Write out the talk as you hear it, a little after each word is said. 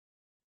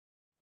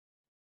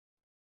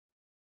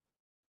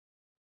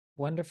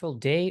Wonderful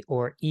day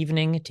or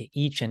evening to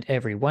each and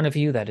every one of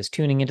you that is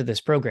tuning into this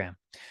program.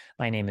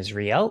 My name is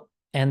Riel,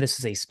 and this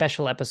is a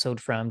special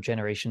episode from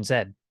Generation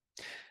Z.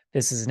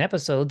 This is an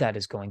episode that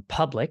is going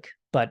public,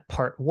 but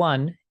part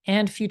one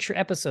and future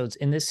episodes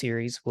in this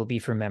series will be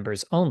for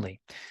members only.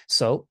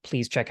 So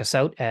please check us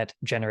out at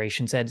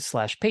Generation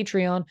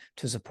Z/Patreon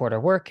to support our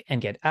work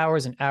and get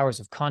hours and hours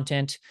of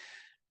content,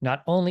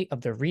 not only of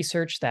the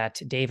research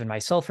that Dave and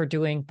myself are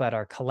doing, but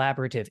our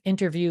collaborative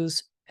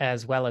interviews,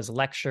 as well as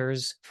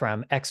lectures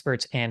from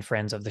experts and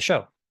friends of the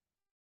show.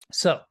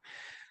 So,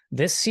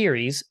 this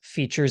series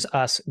features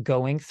us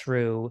going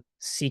through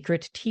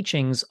Secret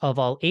Teachings of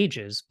All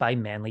Ages by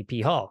Manly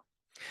P. Hall.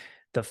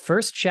 The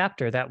first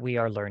chapter that we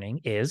are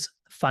learning is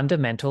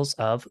Fundamentals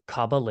of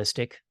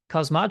Qabbalistic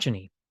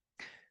Cosmogony.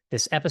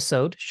 This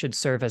episode should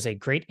serve as a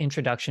great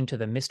introduction to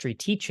the mystery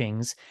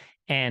teachings,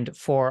 and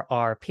for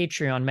our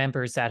Patreon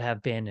members that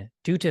have been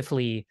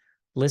dutifully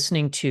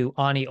listening to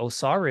Ani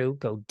Osaru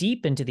go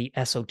deep into the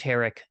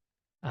esoteric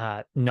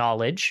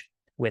knowledge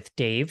with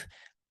Dave,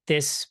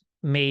 this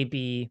may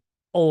be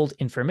old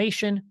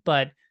information,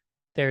 but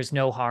there's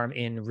no harm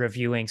in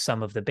reviewing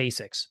some of the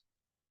basics.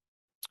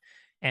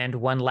 And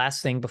one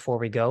last thing before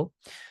we go.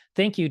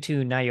 Thank you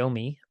to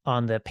Naomi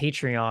on the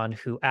Patreon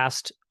who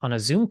asked on a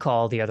Zoom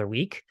call the other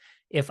week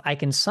if I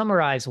can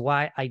summarize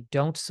why I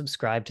don't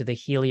subscribe to the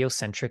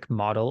heliocentric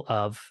model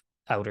of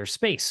outer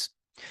space.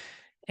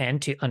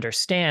 And to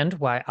understand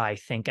why I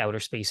think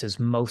outer space is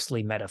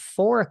mostly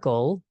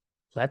metaphorical,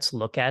 let's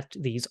look at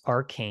these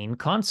arcane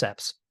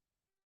concepts.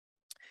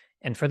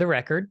 And for the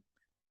record,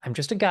 I'm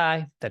just a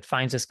guy that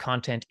finds this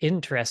content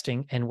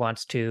interesting and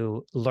wants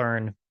to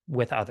learn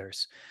with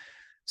others.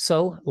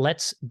 So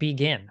let's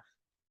begin.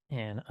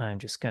 And I'm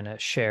just going to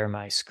share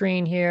my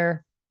screen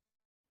here.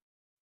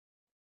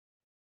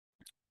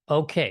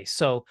 Okay,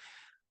 so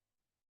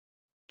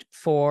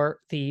for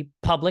the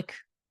public,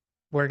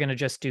 we're going to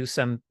just do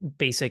some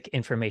basic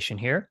information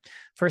here.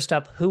 First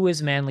up, who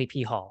is Manly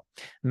P. Hall?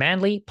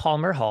 Manly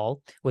Palmer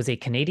Hall was a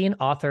Canadian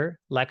author,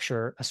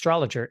 lecturer,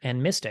 astrologer,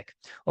 and mystic.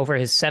 Over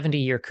his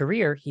 70-year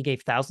career, he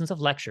gave thousands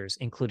of lectures,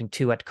 including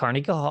 2 at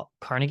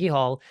Carnegie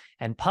Hall,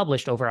 and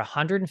published over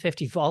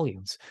 150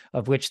 volumes,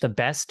 of which the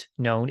best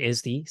known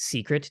is The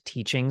Secret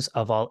Teachings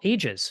of All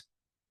Ages.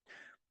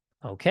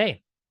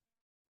 Okay,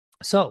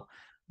 so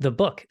the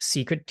book,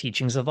 Secret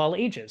Teachings of All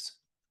Ages.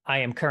 I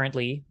am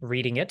currently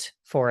reading it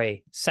for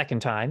a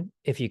second time,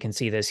 if you can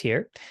see this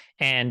here.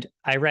 And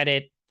I read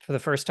it for the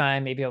first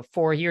time maybe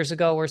 4 years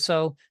ago or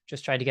so,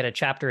 just tried to get a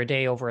chapter a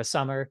day over a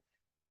summer.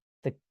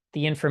 The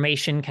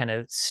information kind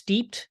of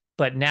steeped,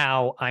 but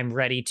now I'm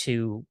ready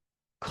to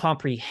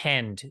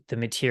comprehend the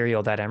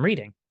material that I'm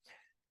reading.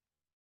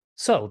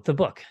 So the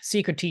book,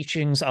 Secret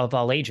Teachings of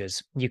All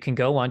Ages, you can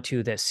go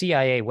onto the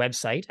CIA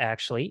website,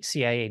 actually,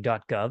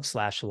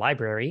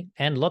 cia.gov/library,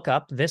 and look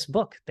up this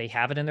book. They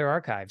have it in their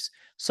archives.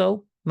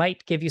 So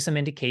might give you some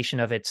indication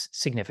of its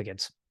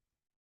significance.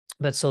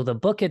 But so the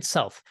book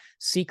itself,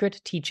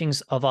 Secret Teachings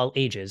of All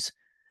Ages,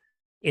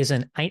 is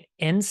an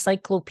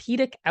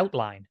encyclopedic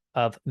outline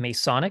of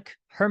Masonic,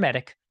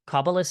 Hermetic,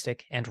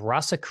 Kabbalistic, and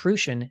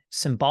Rosicrucian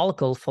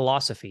symbolical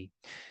philosophy.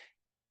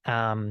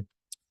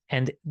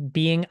 And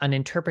being an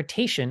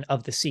interpretation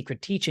of the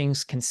secret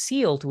teachings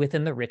concealed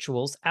within the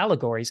rituals,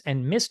 allegories,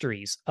 and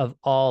mysteries of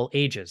all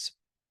ages.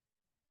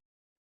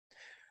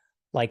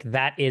 Like,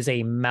 that is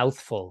a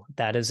mouthful.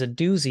 That is a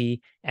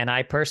doozy. And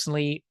I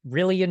personally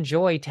really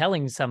enjoy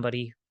telling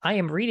somebody I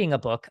am reading a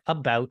book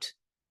about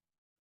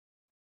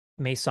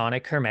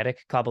Masonic,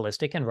 Hermetic,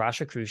 Kabbalistic, and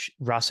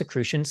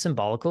Rosicrucian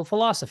symbolical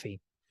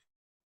philosophy.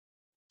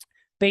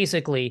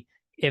 Basically,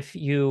 if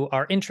you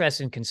are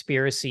interested in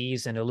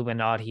conspiracies and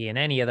Illuminati and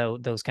any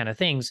of those kind of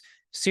things,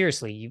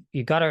 seriously,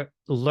 you got to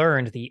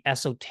learn the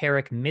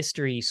esoteric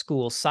mystery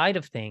school side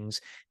of things,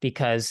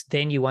 because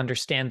then you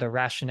understand the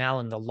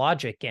rationale and the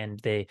logic and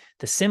the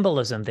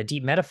symbolism, the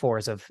deep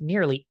metaphors of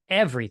nearly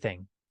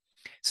everything,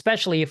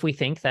 especially if we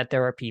think that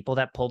there are people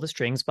that pull the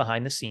strings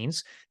behind the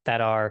scenes that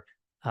are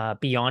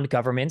beyond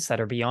governments, that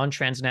are beyond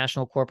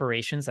transnational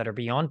corporations, that are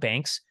beyond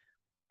banks.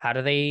 How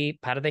do they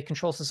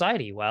control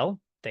society? Well,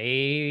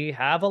 they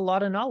have a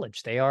lot of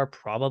knowledge. They are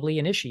probably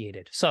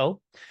initiated.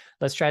 So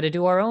let's try to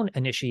do our own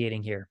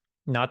initiating here.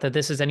 Not that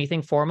this is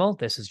anything formal.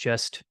 This is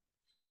just,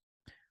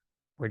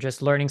 we're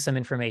just learning some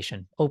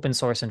information, open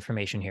source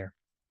information here.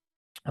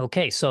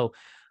 Okay, so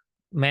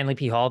Manly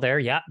P. Hall there.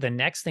 Yeah, the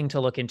next thing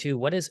to look into,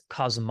 what is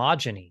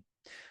cosmogony?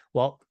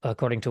 Well,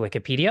 according to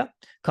Wikipedia,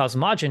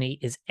 cosmogony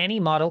is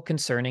any model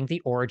concerning the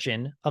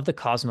origin of the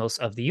cosmos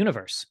of the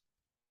universe.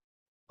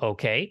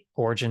 Okay,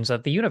 origins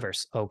of the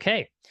universe.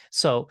 Okay,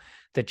 so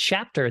the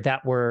chapter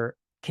that we're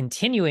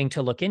continuing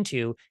to look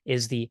into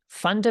is the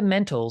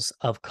fundamentals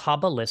of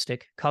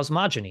Kabbalistic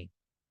cosmogony.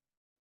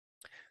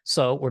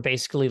 So we're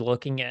basically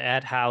looking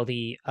at how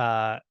the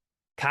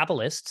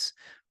Kabbalists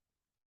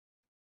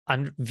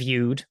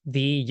viewed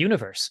the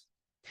universe.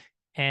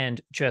 And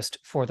just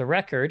for the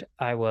record,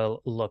 I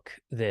will look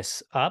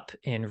this up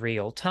in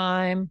real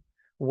time.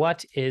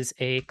 What is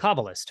a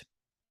Kabbalist?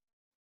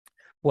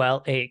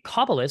 Well, a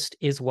Kabbalist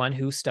is one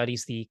who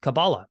studies the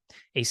Kabbalah,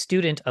 a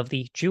student of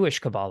the Jewish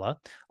Kabbalah,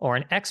 or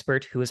an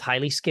expert who is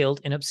highly skilled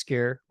in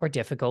obscure or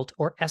difficult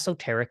or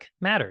esoteric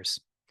matters.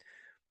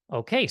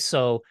 Okay,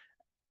 so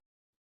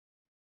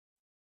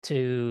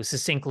to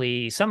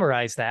succinctly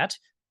summarize that,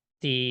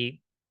 the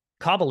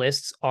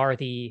Kabbalists are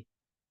the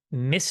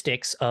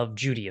mystics of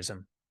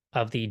Judaism,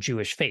 of the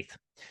Jewish faith.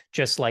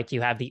 Just like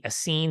you have the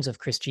Essenes of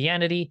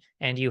Christianity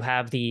and you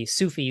have the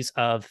Sufis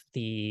of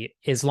the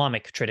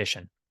Islamic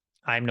tradition.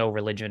 I'm no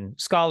religion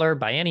scholar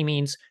by any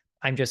means.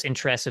 I'm just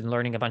interested in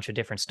learning a bunch of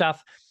different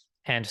stuff.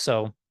 And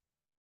so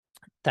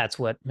that's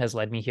what has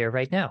led me here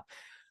right now.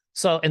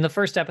 So in the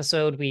first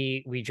episode,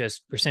 we're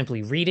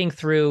simply reading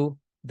through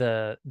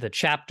the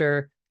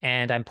chapter,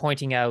 and I'm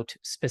pointing out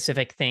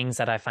specific things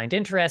that I find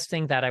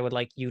interesting that I would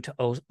like you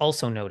to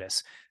also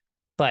notice.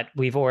 But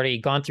we've already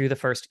gone through the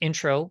first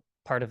intro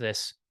part of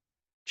this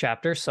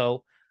chapter,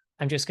 so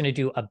I'm just going to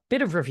do a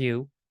bit of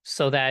review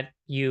so that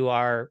you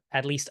are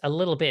at least a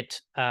little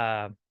bit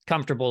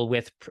comfortable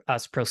with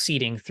us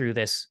proceeding through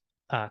this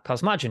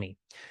cosmogony.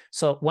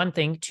 So one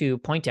thing to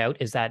point out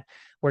is that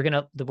we're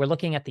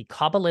looking at the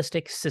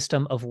Kabbalistic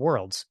system of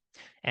worlds,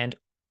 and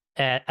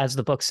as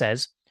the book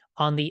says,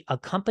 on the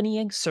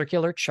accompanying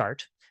circular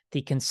chart,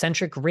 the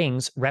concentric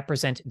rings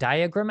represent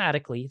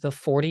diagrammatically the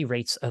 40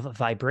 rates of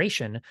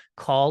vibration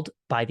called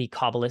by the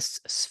Kabbalists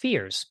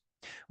spheres,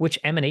 which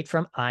emanate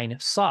from Ein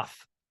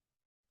Sof.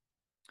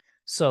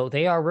 So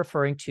they are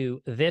referring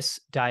to this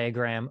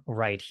diagram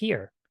right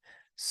here.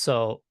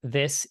 So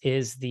this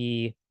is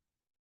the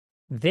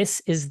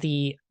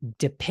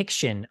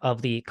depiction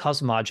of the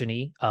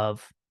cosmogony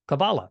of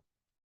Kabbalah.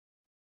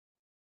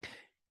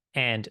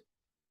 And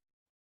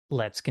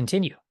let's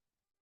continue.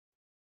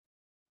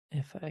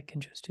 If I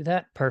can just do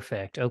that.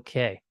 Perfect.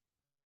 Okay.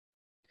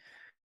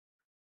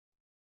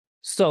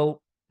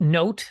 So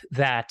note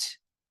that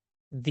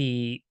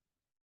the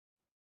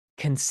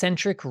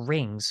concentric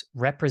rings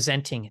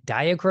representing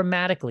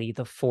diagrammatically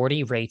the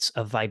 40 rates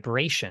of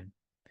vibration,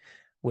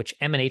 which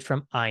emanate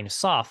from Ein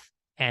Sof,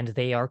 and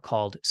they are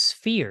called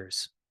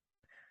spheres.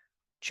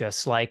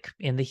 Just like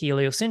in the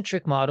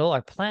heliocentric model,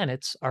 our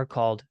planets are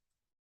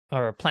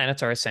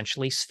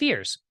essentially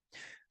spheres.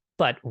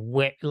 But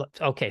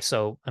okay,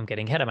 so I'm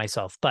getting ahead of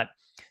myself. But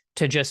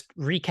to just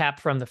recap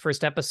from the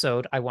first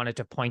episode, I wanted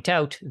to point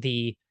out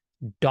the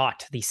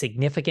dot, the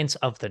significance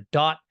of the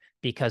dot,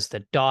 because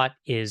the dot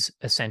is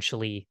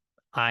essentially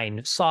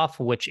Ein Sof,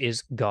 which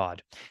is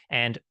God.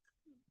 And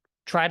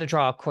try to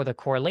draw the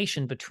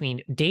correlation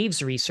between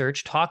Dave's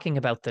research talking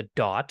about the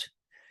dot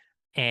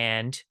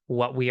and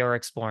what we are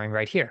exploring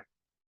right here.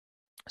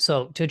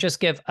 So to just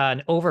give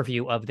an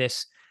overview of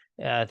this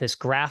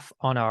graph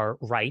on our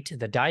right,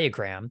 the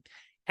diagram,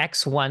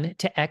 x1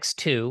 to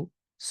x2,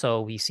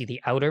 so we see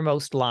the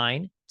outermost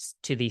line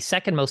to the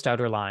secondmost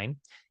outer line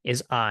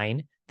is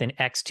Ein, then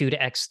x2 to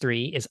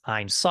x3 is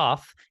Ein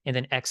Sof, and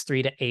then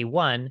x3 to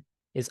a1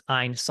 is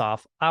Ein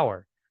Sof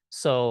hour.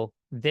 So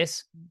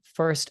this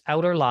first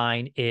outer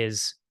line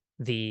is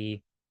the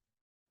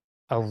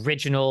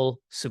original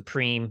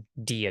supreme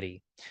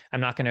deity. I'm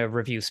not going to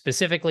review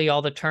specifically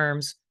all the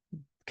terms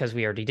because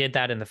we already did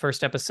that in the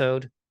first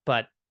episode,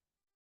 but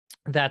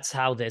that's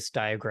how this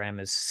diagram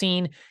is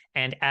seen.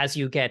 And as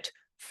you get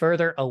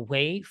further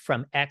away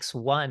from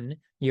x1,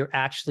 you're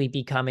actually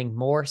becoming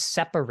more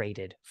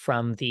separated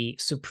from the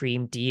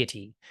supreme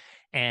deity.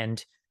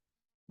 And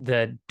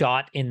the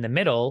dot in the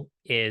middle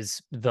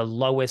is the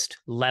lowest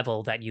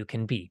level that you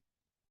can be.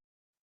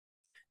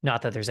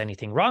 Not that there's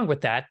anything wrong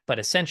with that, but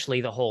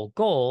essentially the whole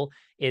goal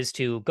is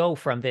to go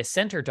from this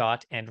center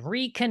dot and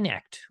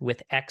reconnect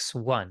with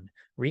x1,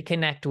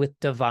 reconnect with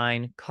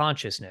divine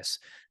consciousness,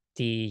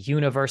 the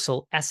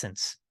universal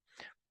essence.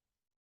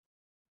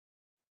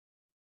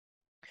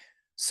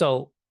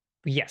 So,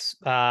 yes,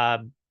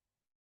 you're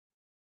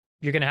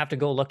going to have to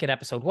go look at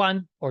episode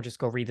 1 or just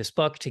go read this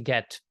book to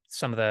get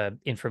some of the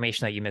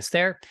information that you missed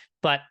there.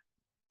 But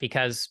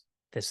because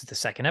this is the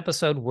second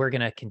episode, we're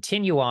going to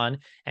continue on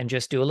and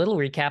just do a little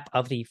recap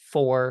of the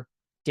 4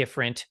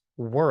 different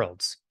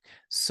worlds.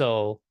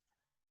 So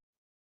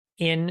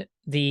in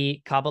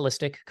the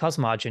Kabbalistic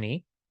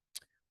cosmogony,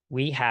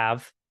 we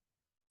have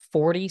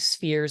 40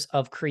 spheres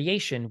of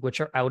creation, which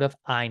are out of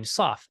Ein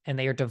Sof, and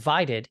they are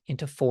divided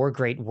into 4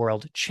 great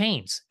world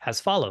chains as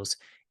follows.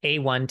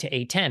 A1 to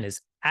A10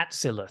 is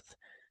Atziluth,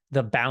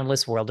 the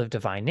boundless world of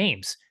divine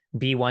names.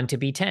 B1 to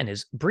B10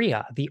 is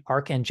Bria, the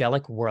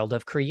archangelic world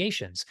of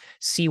creations.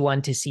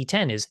 C1 to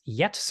C10 is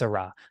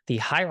Yetzirah, the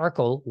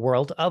hierarchical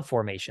world of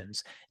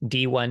formations.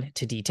 D1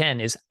 to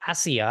D10 is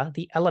Asiya,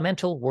 the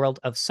elemental world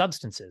of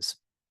substances.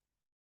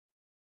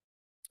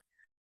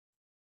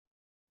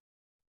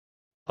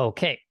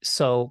 Okay,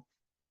 so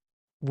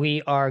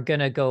we are going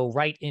to go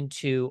right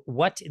into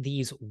what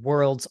these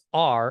worlds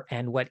are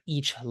and what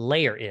each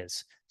layer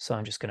is. So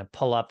I'm just going to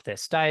pull up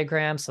this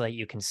diagram so that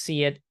you can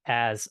see it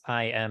as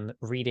I am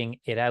reading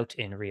it out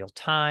in real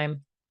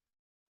time.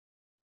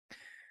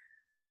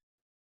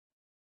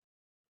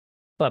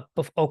 But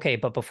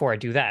before I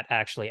do that,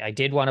 actually, I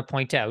did want to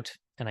point out,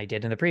 and I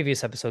did in the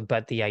previous episode,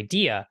 but the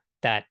idea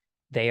that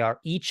they are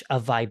each a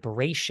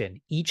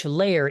vibration. Each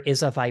layer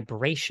is a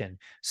vibration.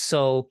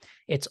 So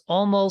it's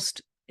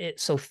almost,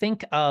 so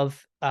think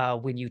of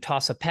when you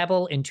toss a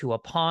pebble into a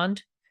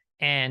pond,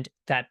 and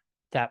that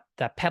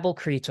pebble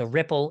creates a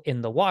ripple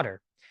in the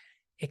water.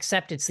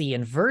 Except it's the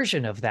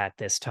inversion of that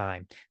this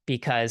time,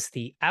 because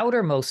the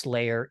outermost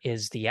layer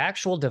is the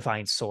actual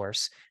divine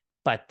source,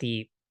 but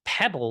the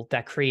pebble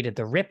that created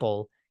the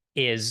ripple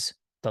is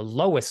the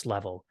lowest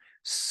level.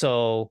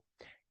 So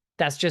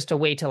that's just a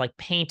way to like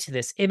paint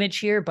this image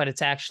here, but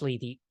it's actually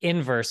the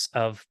inverse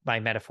of my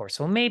metaphor.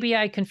 So maybe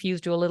I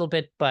confused you a little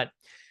bit, but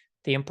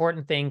the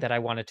important thing that I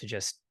wanted to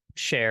just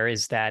share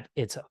is that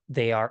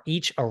they are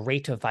each a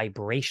rate of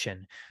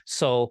vibration.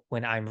 So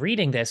when I'm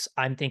reading this,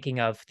 I'm thinking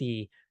of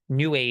the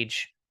New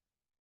Age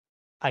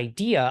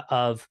idea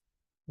of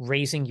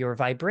raising your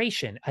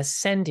vibration,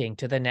 ascending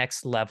to the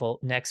next level,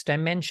 next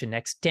dimension,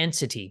 next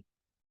density.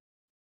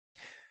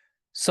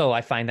 So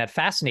I find that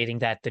fascinating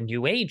that the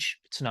New Age,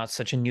 it's not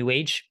such a New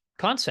Age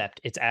concept.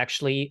 It's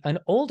actually an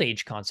old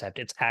age concept.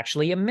 It's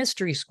actually a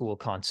mystery school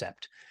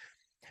concept.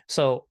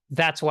 So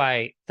that's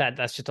why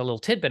that's just a little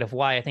tidbit of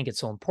why I think it's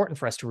so important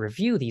for us to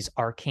review these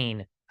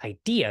arcane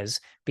ideas,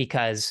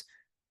 because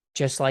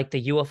just like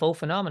the UFO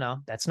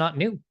phenomena, that's not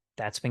new.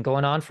 That's been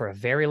going on for a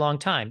very long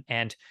time.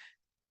 And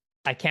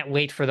I can't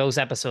wait for those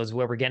episodes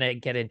where we're going to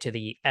get into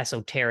the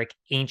esoteric,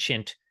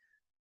 ancient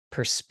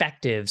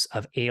perspectives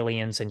of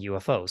aliens and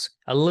UFOs.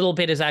 A little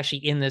bit is actually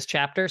in this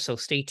chapter, so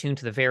stay tuned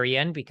to the very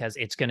end because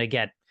it's going to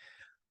get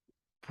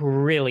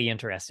really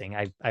interesting,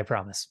 I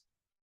promise.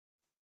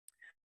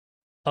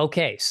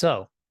 Okay,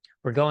 so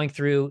we're going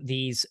through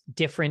these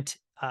different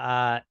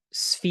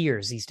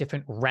spheres, these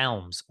different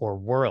realms or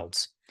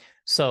worlds.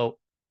 So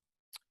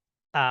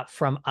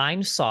from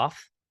Ein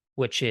Sof,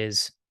 which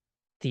is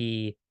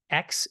the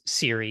X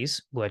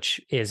series, which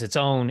is its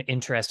own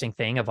interesting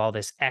thing of all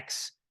this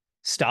X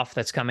stuff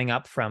that's coming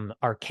up from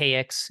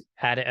Archaics,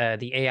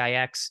 the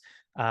AIX,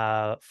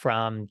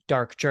 from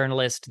Dark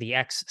Journalist, the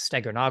X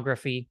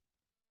steganography.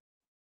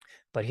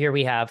 But here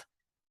we have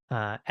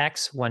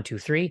X 1, 2,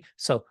 3.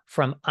 So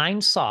from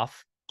Ein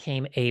Sof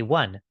came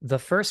A1, the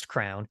first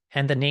crown,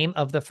 and the name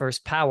of the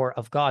first power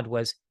of God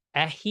was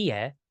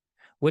Ahie,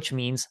 which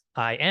means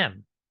I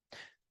am.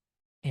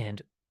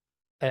 And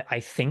I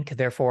think,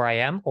 therefore I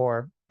am,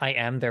 or I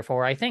am,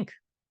 therefore I think,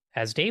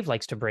 as Dave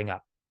likes to bring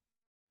up.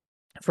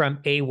 From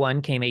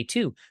A1 came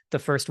A2, the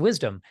first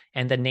wisdom,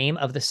 and the name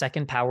of the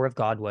second power of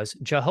God was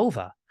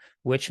Jehovah,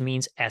 which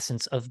means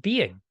essence of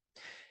being.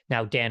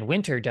 Now, Dan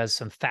Winter does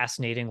some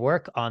fascinating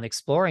work on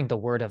exploring the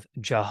word of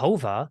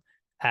Jehovah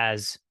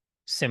as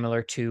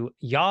similar to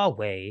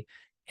Yahweh,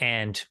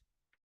 and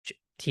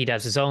he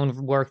does his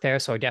own work there,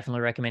 so I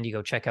definitely recommend you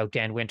go check out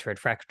Dan Winter at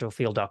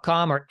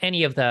fractalfield.com or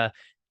any of the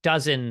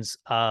dozens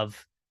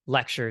of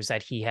lectures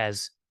that he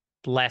has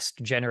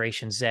blessed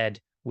Generation Z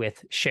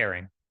with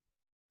sharing.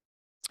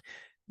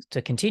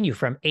 To continue,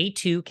 from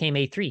A2 came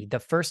A3, the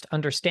first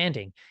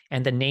understanding,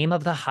 and the name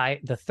of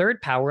the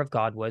third power of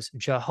God was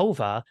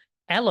Jehovah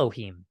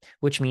Elohim,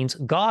 which means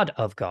God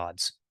of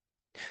gods.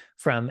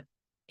 From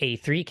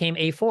A3 came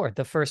A4,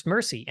 the first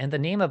mercy, and the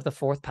name of the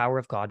fourth power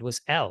of God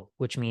was El,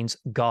 which means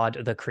God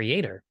the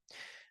Creator.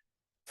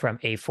 From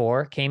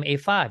A4 came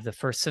A5, the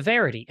first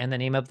severity, and the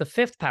name of the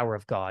fifth power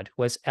of God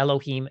was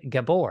Elohim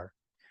Gabor,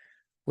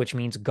 which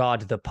means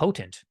God the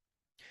Potent.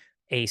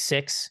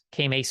 A6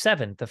 came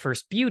A7, the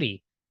first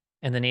beauty,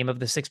 and the name of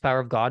the sixth power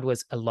of God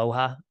was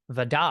Eloha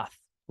Vadath,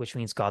 which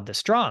means God the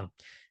Strong.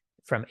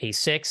 From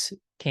A6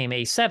 came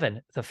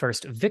A7, the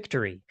first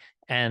victory,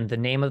 and the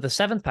name of the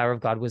seventh power of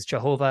God was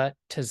Jehovah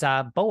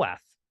Tzaboath,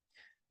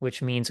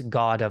 which means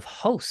God of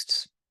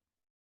hosts.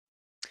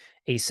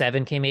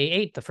 A7 came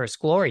A8, the first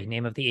glory.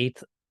 Name of the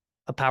eighth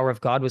power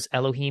of God was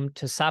Elohim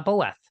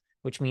Tzaboath,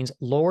 which means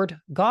Lord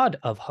God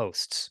of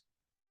hosts.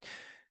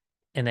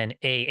 And then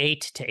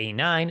A8 to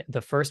A9,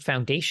 the first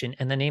foundation,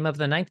 and the name of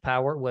the ninth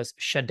power was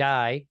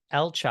Shaddai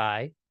El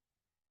Chai,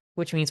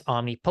 which means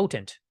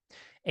omnipotent.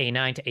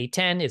 A9 to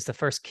A10 is the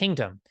first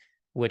kingdom,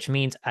 which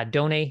means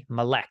Adonai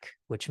Melech,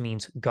 which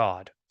means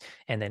God.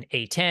 And then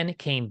A10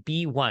 came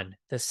B1,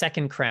 the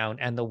second crown,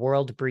 and the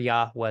world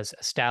Bria was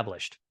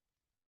established.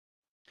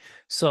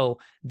 So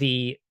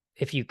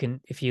if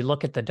you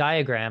look at the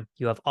diagram,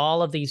 you have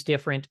all of these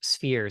different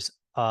spheres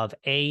of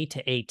A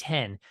to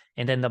A10,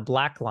 and then the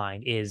black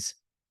line is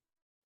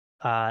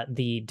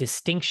the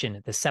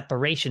distinction, the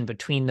separation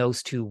between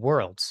those two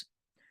worlds.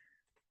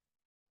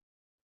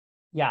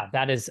 Yeah,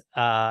 that is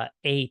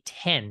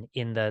A10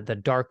 in the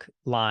dark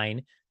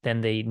line.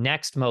 Then the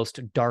next most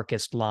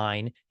darkest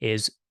line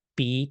is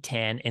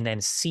B10, and then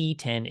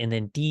C10, and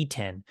then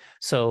D10.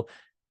 So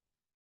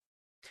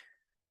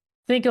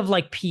think of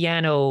like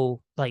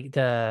piano, like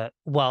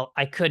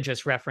I could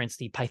just reference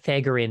the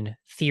Pythagorean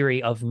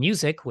theory of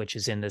music, which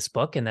is in this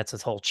book, and that's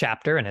this whole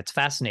chapter, and it's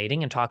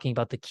fascinating, and talking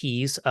about the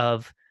keys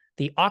of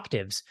the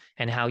octaves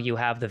and how you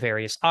have the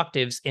various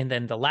octaves, and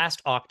then the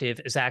last octave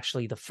is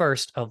actually the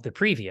first of the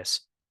previous.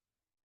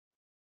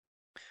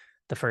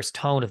 The first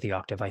tone of the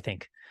octave, I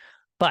think.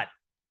 But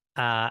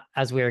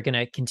as we're going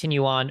to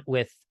continue on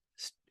with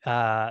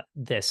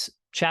this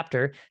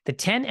chapter, the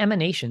 10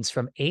 emanations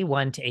from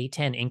A1 to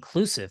A10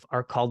 inclusive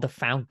are called the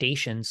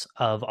foundations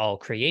of all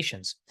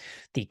creations.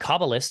 The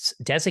Kabbalists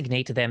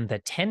designate them the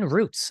 10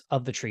 roots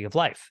of the tree of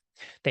life.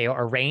 They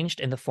are arranged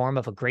in the form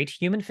of a great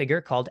human figure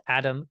called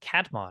Adam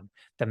Kadmon,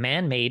 the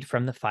man made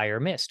from the fire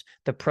mist,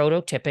 the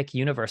prototypic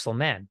universal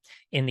man.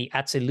 In the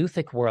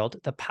Atziluthic world,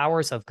 the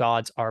powers of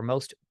gods are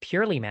most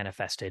purely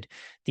manifested.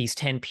 These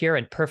 10 pure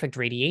and perfect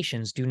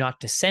radiations do not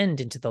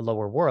descend into the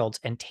lower worlds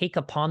and take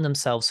upon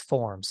themselves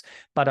forms,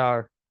 but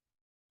are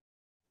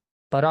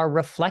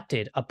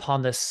reflected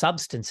upon the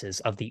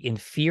substances of the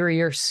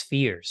inferior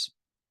spheres.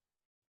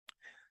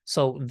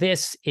 So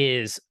this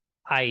is,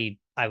 I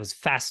was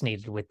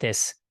fascinated with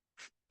this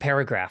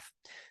paragraph,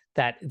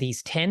 that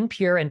these 10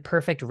 pure and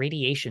perfect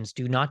radiations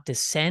do not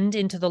descend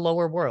into the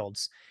lower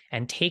worlds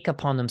and take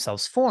upon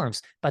themselves forms,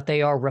 but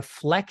they are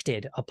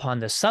reflected upon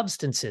the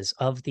substances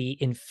of the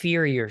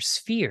inferior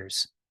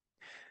spheres.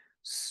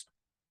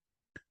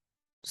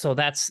 So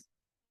that's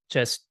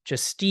just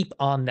steep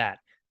on that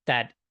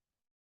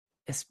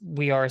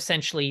we are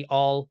essentially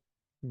all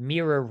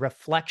mirror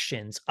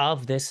reflections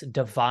of this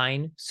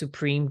divine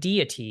supreme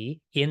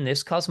deity in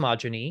this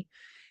cosmogony,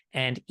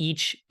 and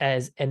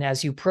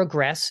as you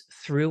progress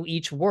through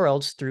each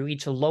world, through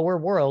each lower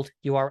world,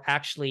 you are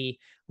actually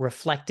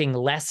reflecting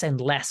less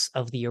and less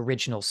of the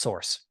original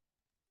source.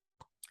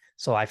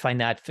 So I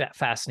find that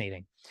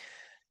fascinating.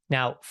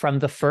 Now, from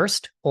the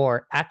first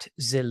or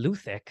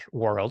Atziluthic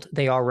world,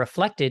 they are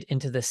reflected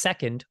into the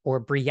second or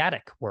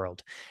Briatic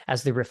world.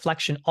 As the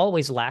reflection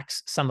always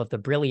lacks some of the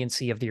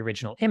brilliancy of the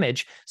original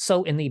image,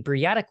 so in the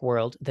Briatic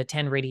world, the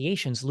 10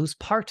 radiations lose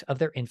part of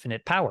their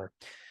infinite power.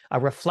 A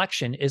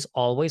reflection is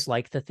always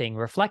like the thing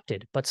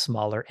reflected, but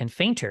smaller and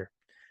fainter.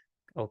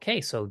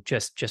 Okay, so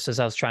just as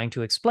I was trying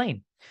to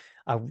explain,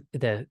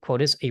 the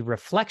quote is, a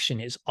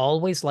reflection is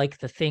always like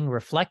the thing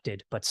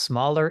reflected, but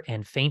smaller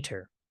and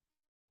fainter.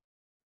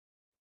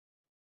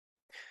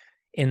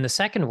 In the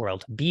second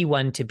world,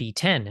 B1 to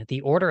B10,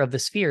 the order of the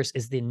spheres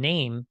is the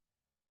name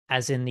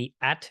as in the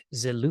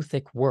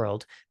Atziluthic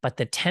world, but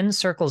the 10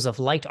 circles of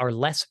light are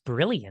less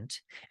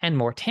brilliant and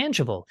more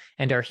tangible,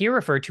 and are here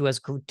referred to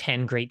as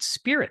 10 great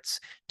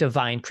spirits,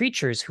 divine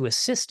creatures who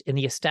assist in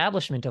the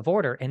establishment of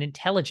order and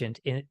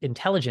intelligence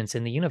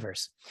in the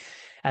universe.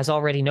 As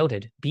already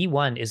noted,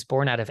 B1 is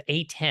born out of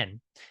A10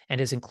 and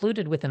is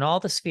included within all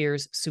the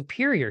spheres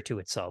superior to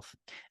itself.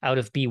 Out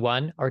of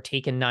B1 are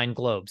taken 9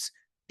 globes,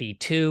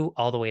 B2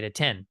 all the way to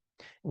 10,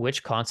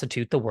 which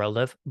constitute the world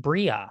of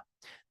Bria.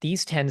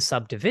 These 10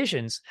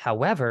 subdivisions,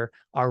 however,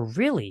 are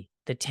really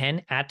the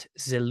 10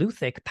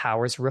 Atziluthic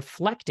powers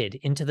reflected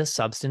into the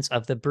substance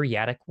of the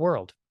Briatic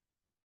world.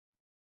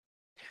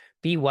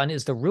 B1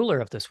 is the ruler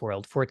of this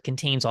world, for it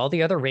contains all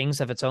the other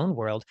rings of its own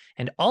world,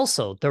 and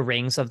also the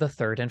rings of the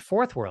third and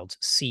fourth worlds,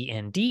 C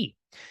and D.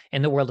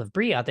 In the world of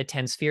Bria, the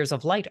 10 spheres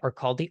of light are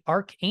called the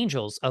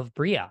archangels of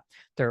Bria.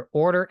 Their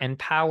order and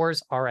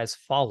powers are as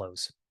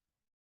follows.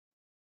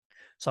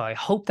 So I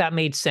hope that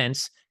made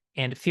sense,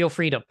 and feel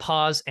free to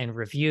pause and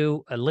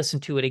review,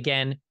 listen to it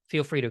again.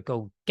 Feel free to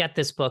go get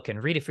this book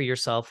and read it for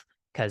yourself,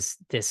 because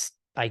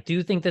I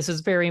do think this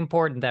is very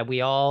important that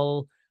we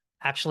all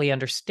actually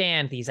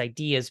understand these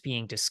ideas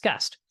being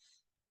discussed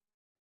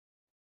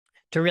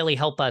to really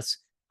help us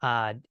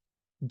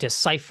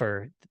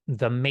decipher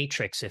the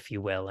matrix, if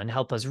you will, and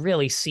help us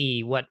really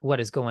see what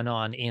is going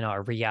on in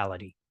our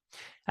reality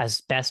as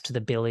best to the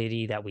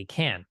ability that we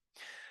can.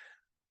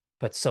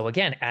 But so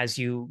again, as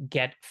you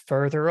get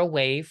further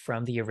away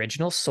from the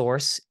original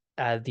source,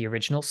 the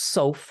original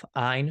Sof,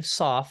 Ein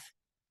Sof,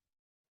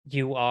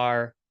 you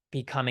are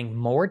becoming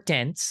more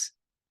dense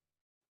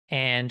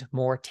and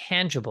more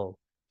tangible,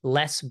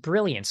 less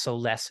brilliant, so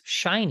less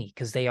shiny,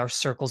 because they are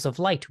circles of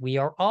light. We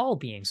are all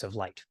beings of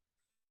light.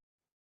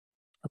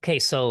 Okay,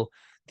 so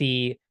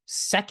the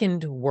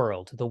second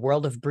world, the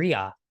world of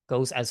Bria,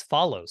 goes as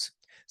follows.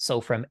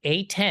 So from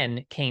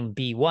A10 came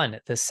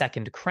B1, the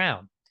second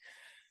crown.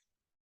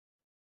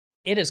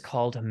 It is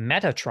called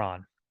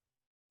Metatron,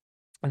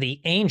 the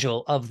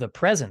angel of the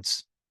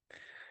presence.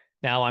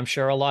 Now, I'm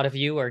sure a lot of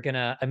you are going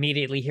to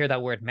immediately hear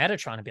that word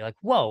Metatron and be like,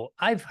 whoa,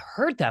 I've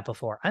heard that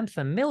before. I'm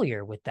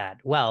familiar with that.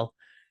 Well,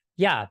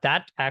 yeah,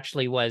 that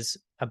actually was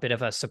a bit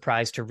of a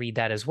surprise to read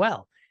that as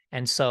well.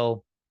 And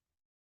so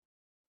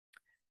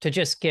to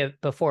just give,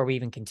 before we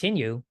even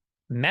continue,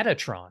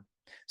 Metatron.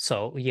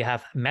 So you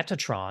have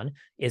Metatron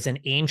is an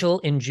angel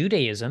in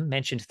Judaism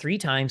mentioned 3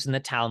 times in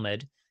the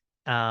Talmud,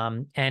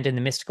 and in the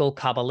mystical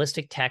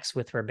Kabbalistic texts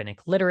with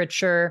rabbinic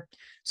literature.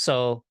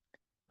 So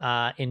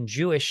in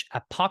Jewish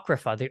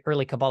Apocrypha, the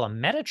early Kabbalah,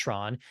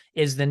 Metatron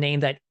is the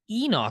name that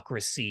Enoch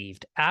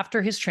received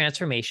after his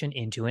transformation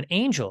into an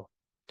angel.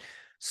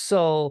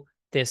 So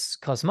this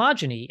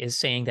cosmogony is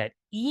saying that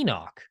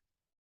Enoch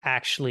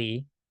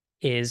actually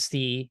was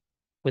the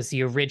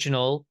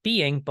original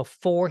being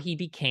before he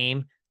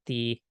became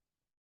the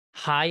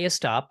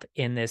highest up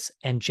in this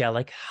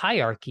angelic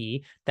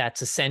hierarchy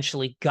that's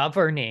essentially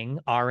governing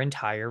our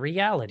entire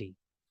reality.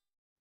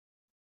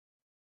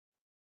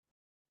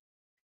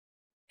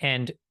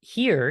 And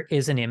here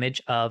is an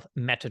image of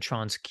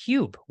Metatron's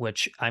cube,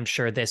 which I'm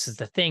sure this is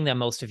the thing that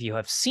most of you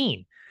have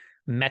seen.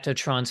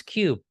 Metatron's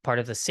cube, part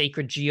of the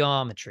sacred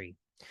geometry.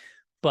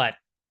 But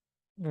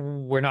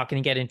we're not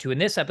going to get into in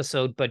this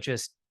episode, but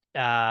just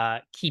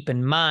keep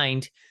in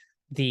mind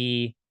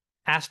the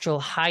astral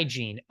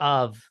hygiene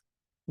of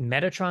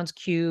Metatron's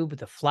cube,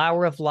 the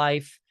flower of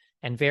life,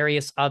 and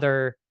various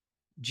other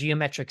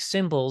geometric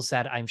symbols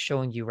that I'm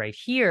showing you right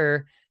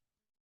here.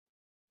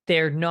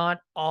 They're not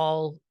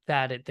all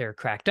that they're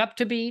cracked up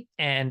to be,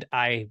 and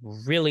I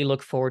really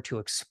look forward to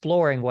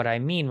exploring what I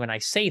mean when I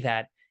say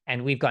that.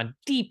 And we've gone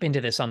deep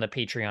into this on the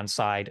Patreon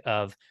side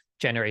of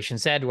Generation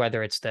Z,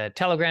 whether it's the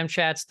Telegram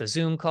chats, the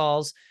Zoom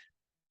calls,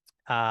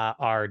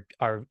 our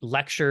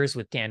lectures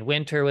with Dan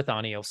Winter, with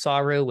Ani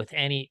Osaru, with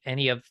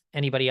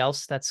anybody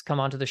else that's come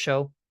onto the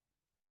show.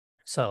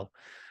 So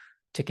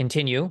to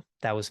continue,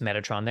 that was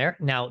Metatron there.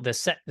 Now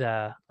let's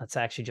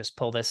actually just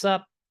pull this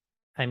up.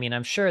 I mean,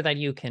 I'm sure that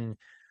you can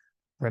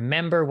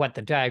remember what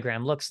the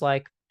diagram looks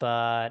like,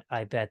 but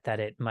I bet that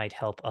it might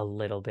help a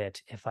little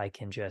bit if I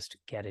can just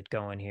get it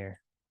going here.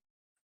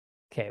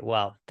 Okay,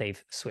 well,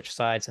 they've switched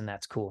sides, and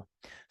that's cool.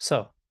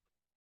 So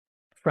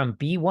from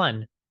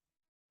B1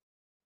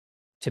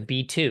 to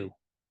B2,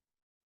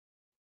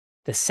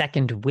 the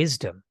second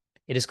wisdom,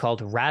 it is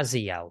called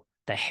Raziel,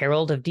 the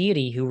herald of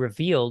deity who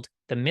revealed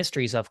the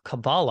mysteries of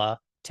Kabbalah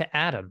to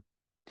Adam.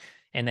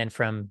 And then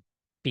from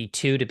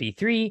B2 to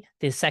B3,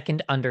 the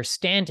second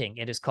understanding,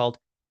 it is called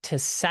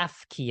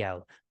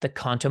Tesafkiel, the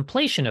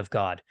contemplation of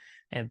God.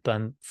 And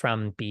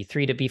from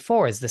B3 to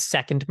B4 is the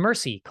second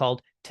mercy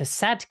called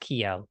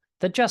Tesadkiel,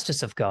 the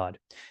justice of God.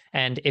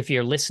 And if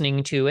you're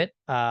listening to it,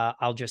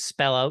 I'll just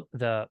spell out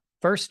the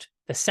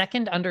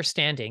second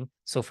understanding.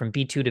 So from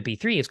B2 to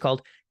B3, it's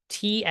called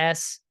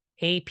Tsapphkiel.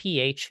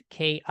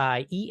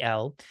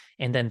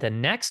 And then the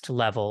next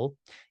level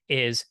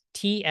is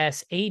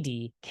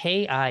Tsadkiel.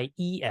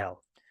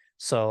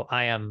 So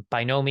I am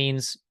by no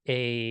means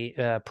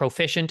a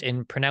proficient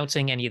in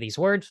pronouncing any of these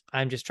words.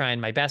 I'm just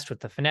trying my best with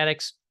the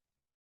phonetics.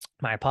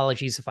 My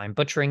apologies if I'm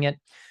butchering it.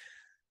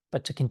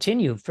 But to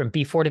continue, from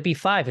B4 to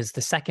B5 is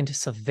the second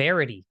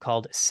severity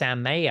called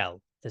Samael,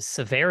 the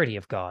severity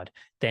of God.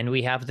 Then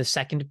we have the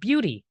second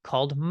beauty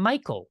called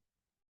Michael,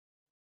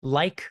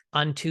 like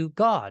unto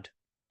God.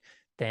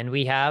 Then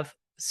we have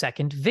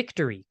second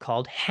victory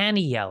called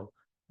Haniel,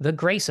 the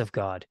grace of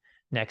God.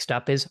 Next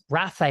up is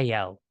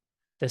Raphael,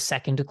 the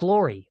second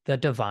glory, the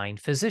divine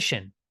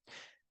physician.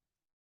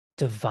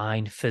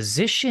 Divine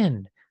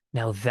physician.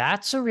 Now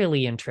that's a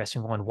really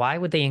interesting one. Why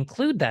would they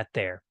include that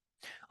there?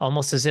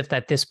 Almost as if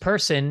that this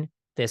person,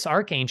 this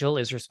archangel,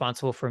 is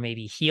responsible for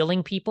maybe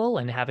healing people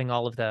and having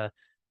all of the,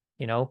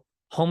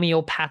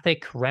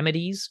 homeopathic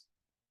remedies.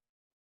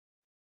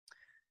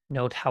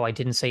 Note how I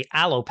didn't say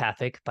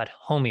allopathic, but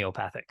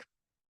homeopathic.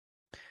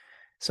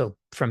 So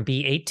from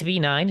B8 to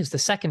B9 is the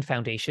second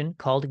foundation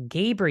called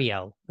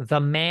Gabriel, the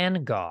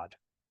man god.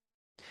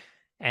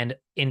 And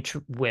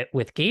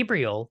with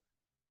Gabriel,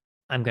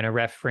 I'm going to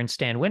reference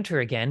Dan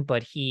Winter again,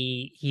 but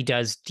he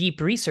does deep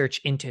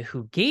research into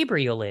who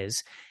Gabriel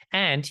is,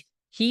 and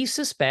he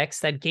suspects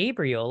that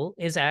Gabriel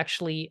is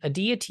actually a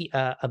deity,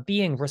 a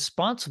being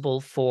responsible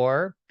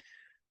for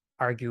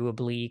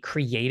arguably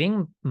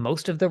creating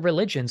most of the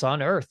religions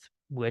on Earth,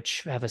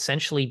 which have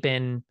essentially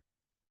been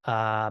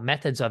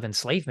methods of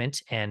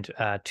enslavement and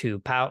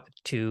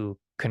to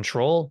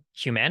control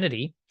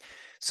humanity.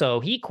 So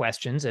he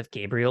questions if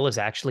Gabriel is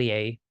actually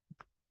a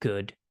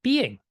good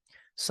being.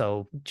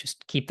 So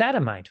just keep that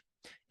in mind.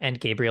 And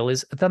Gabriel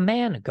is the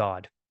man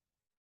god.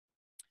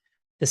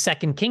 The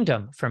second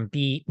kingdom from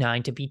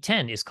B9 to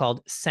B10 is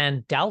called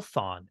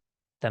Sandalphon,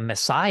 the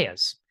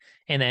messiahs.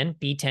 And then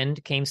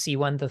B10 came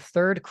C1, the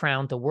third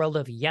crown, the world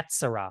of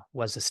Yetzirah,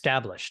 was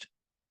established.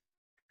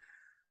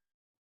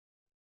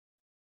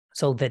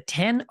 So the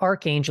 10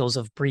 archangels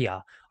of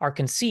Bria are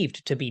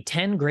conceived to be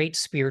 10 great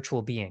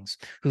spiritual beings,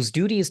 whose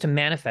duty is to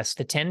manifest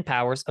the 10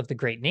 powers of the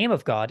great name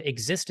of God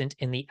existent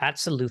in the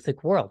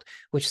Atsaluthic world,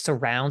 which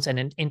surrounds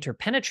and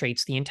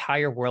interpenetrates the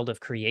entire world of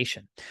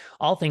creation.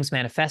 All things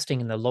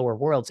manifesting in the lower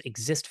worlds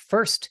exist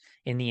first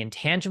in the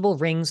intangible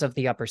rings of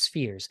the upper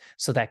spheres,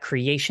 so that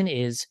creation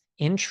is,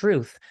 in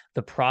truth,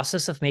 the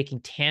process of making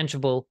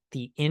tangible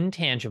the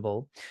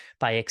intangible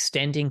by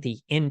extending the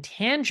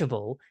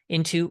intangible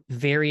into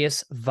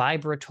various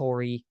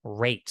vibratory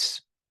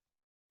rates.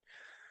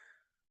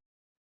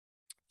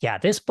 Yeah,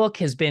 this book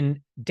has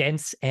been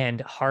dense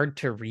and hard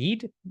to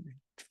read,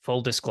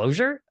 full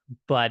disclosure,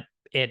 but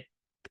it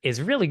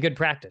is really good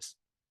practice.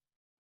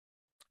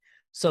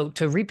 So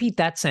to repeat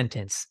that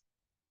sentence,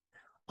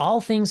 all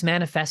things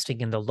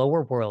manifesting in the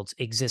lower worlds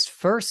exist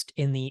first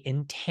in the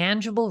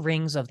intangible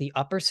rings of the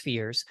upper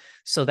spheres,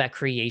 so that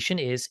creation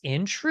is,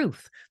 in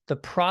truth, the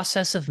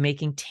process of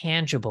making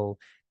tangible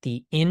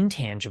the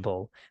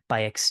intangible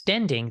by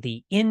extending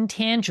the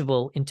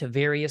intangible into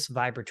various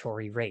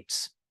vibratory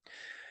rates.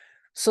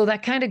 So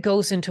that kind of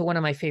goes into one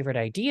of my favorite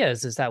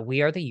ideas, is that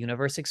we are the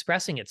universe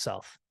expressing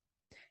itself.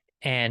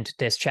 And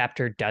this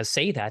chapter does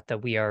say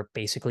that we are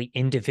basically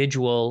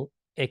individual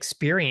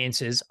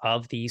experiences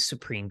of the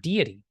supreme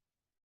deity.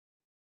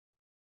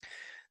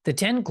 The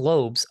 10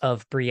 globes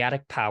of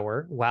Briatic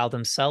power, while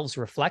themselves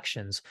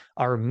reflections,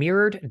 are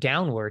mirrored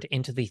downward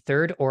into the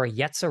third or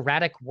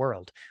Yetziratic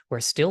world, where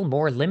still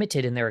more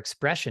limited in their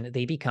expression,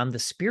 they become the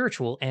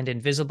spiritual and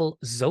invisible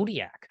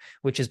zodiac,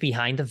 which is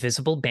behind the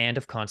visible band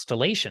of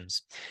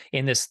constellations.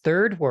 In this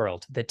third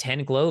world, the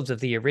 10 globes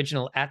of the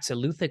original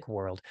Atziluthic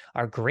world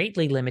are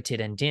greatly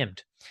limited and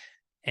dimmed.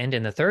 And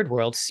in the third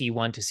world,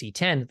 C1 to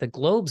C10, the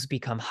globes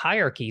become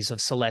hierarchies of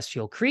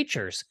celestial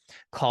creatures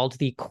called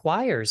the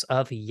choirs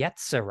of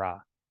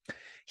Yetzirah.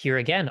 Here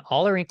again,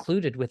 all are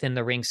included within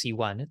the ring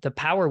C1, the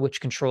power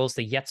which controls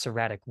the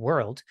Yetziratic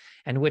world,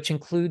 and which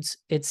includes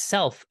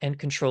itself and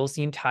controls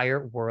the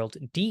entire world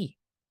D.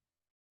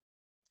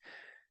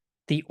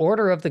 The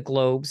order of the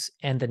globes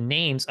and the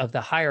names of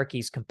the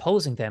hierarchies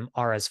composing them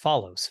are as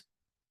follows.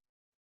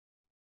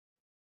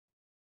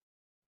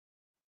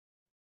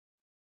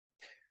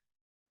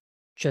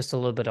 Just a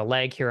little bit of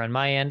lag here on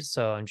my end,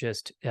 so I'm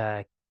just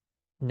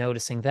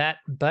noticing that,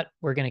 but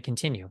we're going to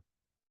continue.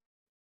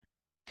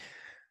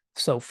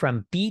 So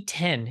from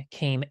B10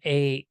 came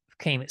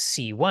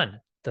C1,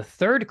 the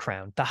third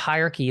crown. The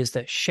hierarchy is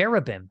the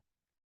cherubim,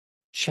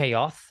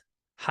 Cheoth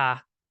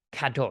Ha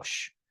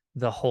Kadosh,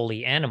 the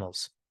holy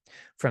animals.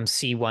 From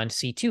C1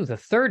 C2, the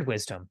third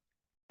wisdom.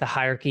 The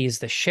hierarchy is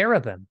the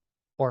cherubim,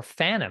 or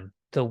phanom,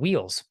 the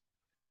wheels.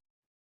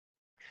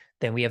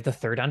 Then we have the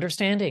third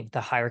understanding.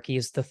 The hierarchy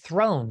is the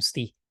thrones,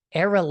 the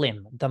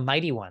Eralim, the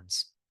mighty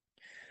ones.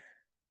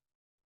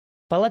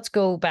 But let's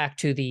go back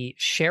to the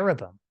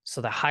cherubim.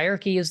 So the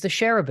hierarchy is the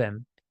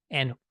cherubim.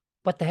 And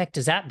what the heck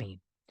does that mean?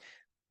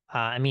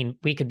 I mean,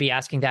 we could be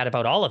asking that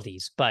about all of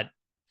these, but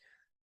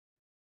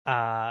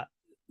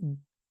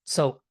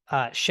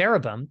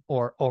cherubim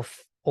or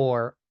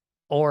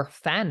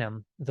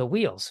phanom, the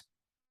wheels.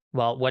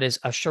 Well, what is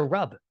a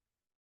cherub?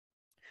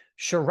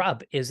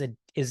 Cherub is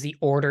the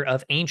order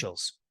of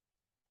angels.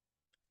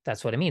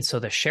 That's what it means. So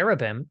the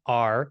cherubim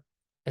are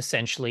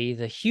essentially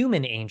the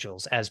human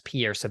angels, as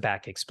Pierre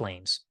Sabac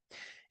explains.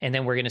 And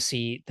then we're going to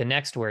see the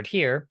next word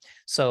here.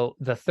 So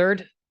the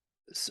third,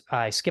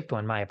 I skipped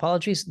one, my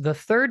apologies. The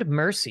third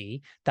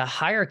mercy, the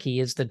hierarchy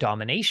is the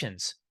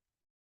dominations.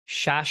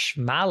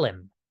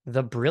 Shashmalim,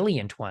 the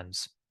brilliant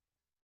ones.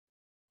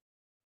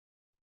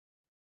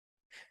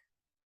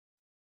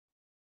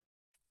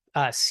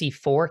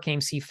 C4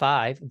 came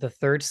C5, the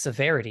third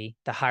severity.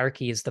 The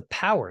hierarchy is the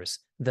powers,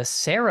 the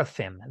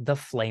seraphim, the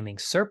flaming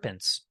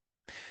serpents.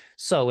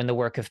 So in the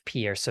work of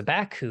Pierre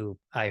Sabac, who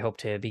I hope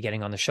to be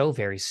getting on the show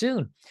very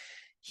soon,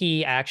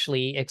 he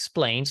actually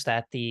explains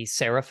that the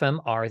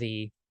seraphim are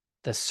the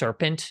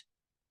serpent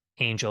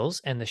angels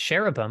and the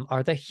cherubim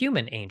are the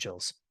human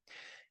angels.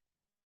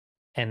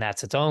 And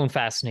that's its own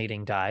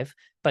fascinating dive.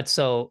 But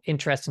so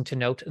interesting to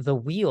note the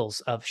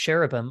wheels of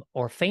cherubim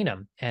or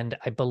phanom. And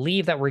I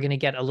believe that we're going to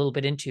get a little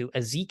bit into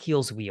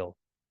Ezekiel's wheel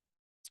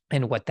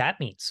and what that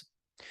means.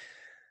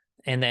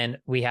 And then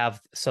we have,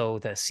 so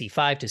the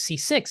C5 to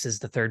C6 is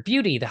the third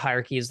beauty. The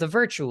hierarchy is the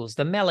virtues,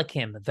 the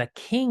melachim, the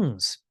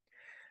kings.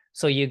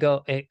 So you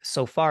go,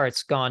 so far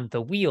it's gone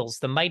the wheels,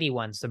 the mighty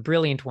ones, the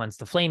brilliant ones,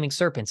 the flaming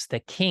serpents,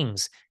 the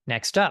kings.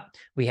 Next up,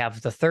 we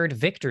have the third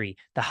victory.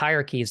 The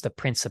hierarchy is the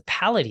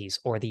principalities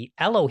or the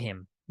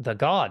Elohim, the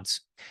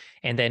gods.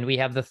 And then we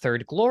have the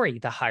third glory.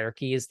 The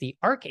hierarchy is the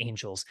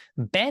archangels,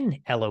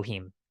 Ben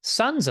Elohim,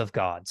 sons of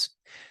gods.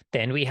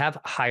 Then we have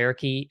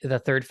hierarchy, the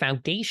third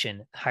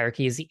foundation.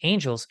 Hierarchy is the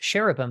angels,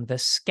 cherubim, the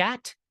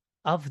scat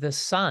of the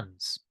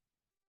sons.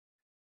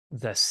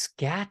 The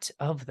scat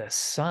of the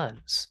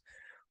sons.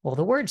 Well,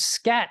 the word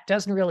scat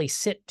doesn't really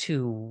sit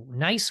too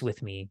nice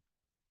with me,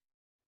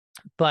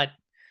 but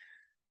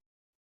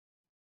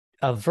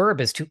a verb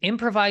is to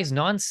improvise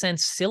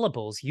nonsense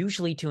syllables,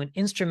 usually to an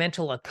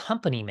instrumental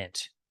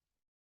accompaniment.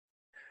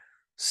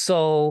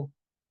 So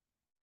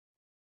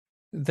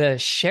the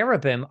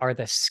cherubim are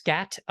the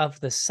scat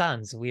of the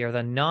sons. We are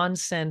the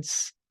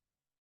nonsense.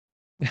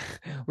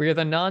 We are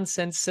the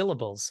nonsense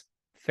syllables.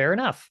 Fair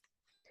enough.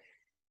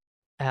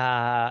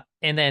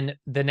 And then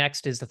the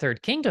next is the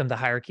third kingdom, the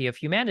hierarchy of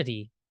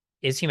humanity.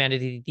 Is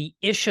humanity the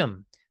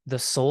Isham, the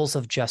souls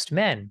of just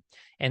men?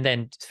 And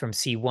then from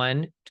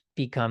C1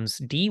 becomes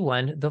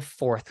D1, the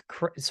fourth,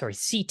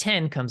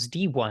 C10 comes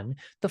D1,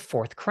 the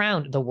fourth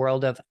crown, the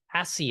world of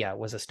Asiya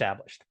was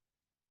established.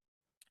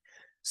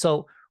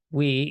 So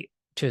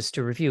just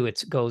to review,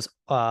 it goes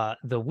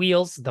the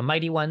wheels, the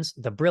mighty ones,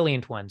 the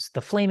brilliant ones,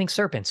 the flaming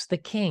serpents, the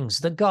kings,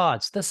 the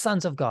gods, the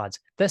sons of gods,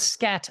 the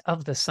scat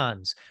of the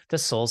sons, the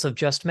souls of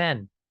just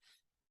men.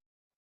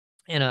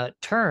 And a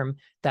term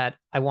that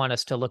I want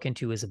us to look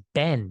into is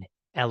Ben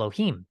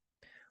Elohim.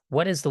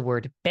 What is the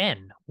word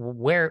Ben?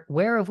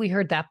 Where have we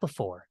heard that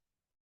before?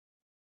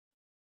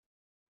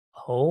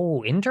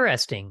 Oh,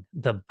 interesting.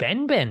 The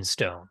Ben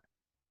stone.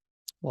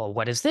 Well,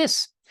 what is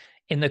this?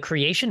 In the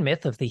creation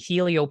myth of the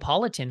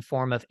Heliopolitan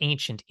form of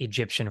ancient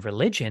Egyptian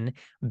religion,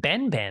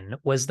 Ben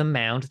was the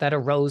mound that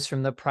arose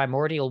from the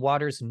primordial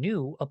waters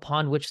Nu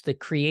upon which the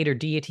creator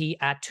deity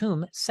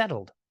Atum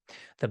settled.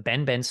 The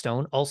Ben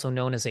stone, also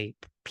known as a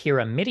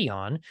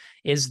pyramidion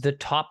is the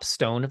top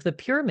stone of the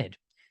pyramid.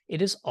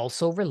 It is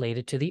also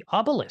related to the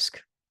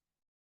obelisk.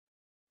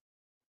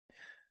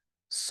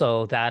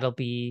 So that'll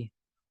be,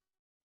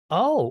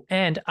 oh,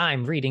 and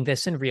I'm reading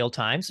this in real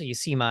time. So you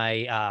see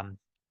my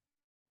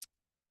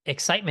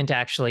excitement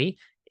actually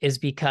is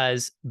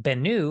because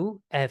Bennu,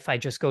 if I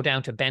just go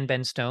down to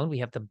Ben Stone, we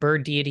have the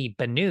bird deity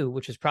Bennu,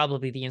 which is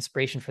probably the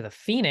inspiration for the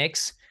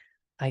phoenix.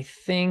 I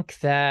think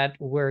that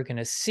we're going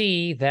to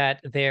see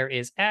that there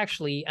is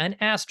actually an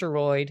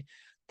asteroid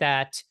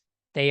that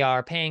they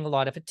are paying a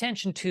lot of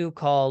attention to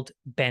called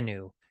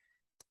Bennu.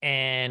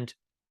 And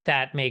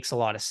that makes a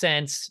lot of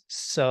sense.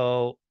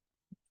 So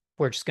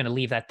we're just going to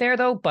leave that there,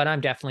 though, but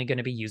I'm definitely going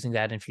to be using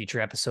that in future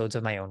episodes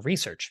of my own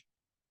research.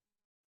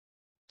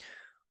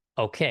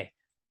 Okay.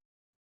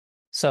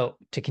 So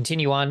to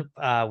continue on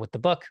with the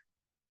book,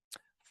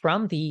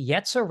 from the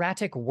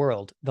Yetziratic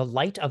world, the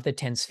light of the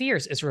 10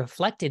 spheres is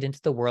reflected into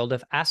the world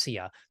of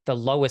Asiya, the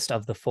lowest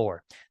of the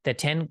 4. The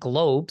 10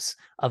 globes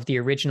of the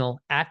original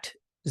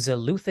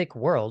At-Ziluthic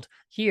world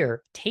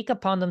here take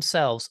upon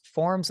themselves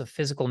forms of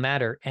physical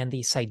matter, and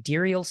the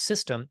sidereal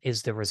system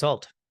is the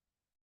result.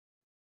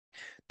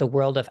 The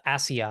world of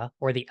Asiya,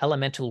 or the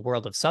elemental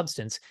world of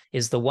substance,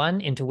 is the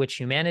one into which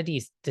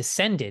humanity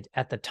descended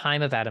at the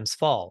time of Adam's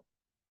fall.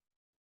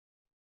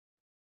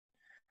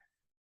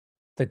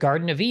 The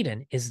Garden of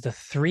Eden is the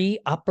 3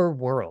 upper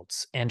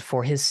worlds, and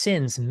for his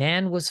sins,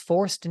 man was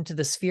forced into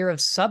the sphere of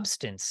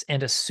substance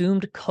and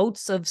assumed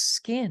coats of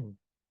skin.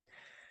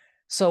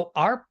 So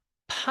our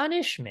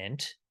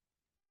punishment,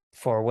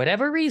 for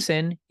whatever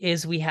reason,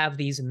 is we have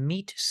these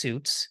meat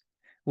suits,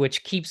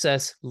 which keeps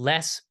us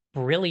less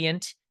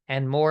brilliant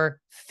and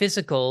more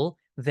physical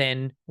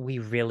than we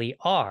really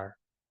are.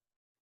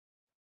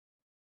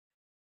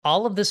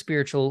 All of the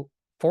spiritual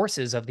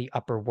forces of the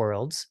upper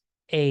worlds,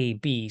 A,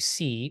 B,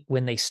 C,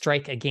 when they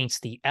strike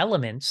against the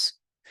elements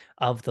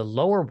of the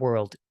lower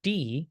world,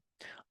 D,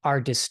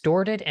 are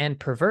distorted and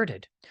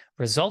perverted,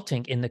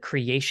 resulting in the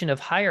creation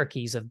of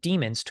hierarchies of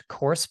demons to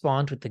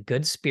correspond with the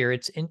good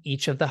spirits in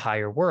each of the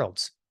higher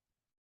worlds.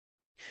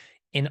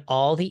 In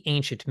all the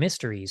ancient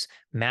mysteries,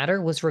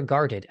 matter was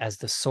regarded as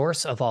the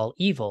source of all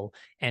evil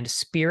and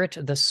spirit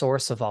the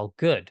source of all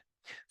good.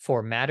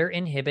 For matter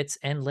inhibits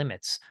and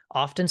limits,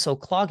 often so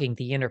clogging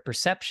the inner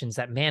perceptions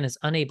that man is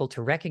unable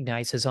to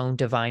recognize his own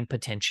divine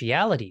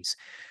potentialities.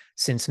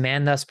 Since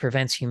man thus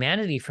prevents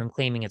humanity from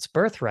claiming its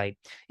birthright,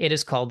 it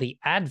is called the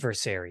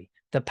adversary,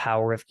 the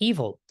power of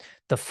evil.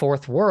 The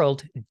 4th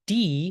world,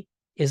 D,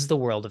 is the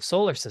world of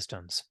solar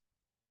systems.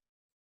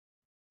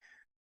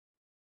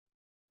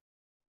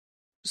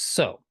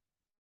 So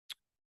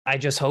I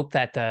just hope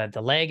that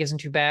the lag isn't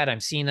too bad. I'm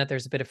seeing that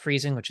there's a bit of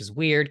freezing, which is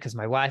weird because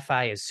my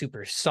Wi-Fi is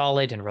super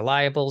solid and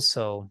reliable.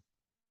 So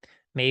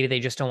maybe they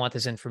just don't want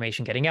this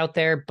information getting out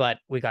there, but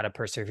we got to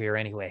persevere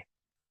anyway.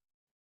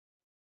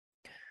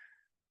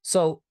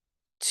 So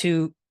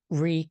to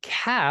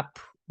recap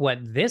what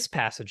this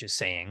passage is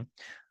saying,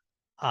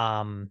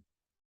 of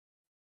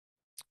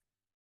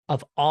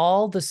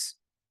all this,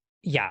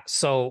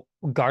 so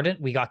garden,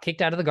 we got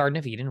kicked out of the Garden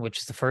of Eden, which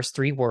is the first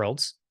 3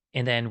 worlds.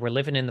 And then we're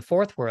living in the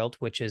 4th world,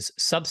 which is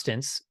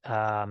substance,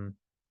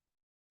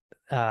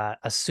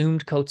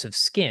 assumed coats of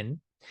skin.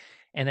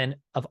 And then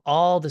of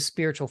all the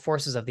spiritual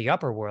forces of the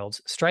upper worlds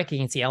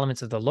striking against the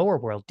elements of the lower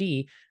world,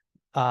 D,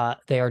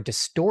 they are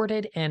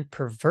distorted and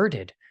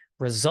perverted,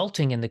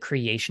 resulting in the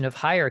creation of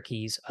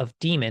hierarchies of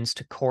demons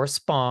to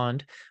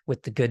correspond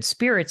with the good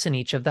spirits in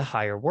each of the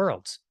higher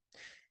worlds.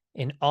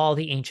 In all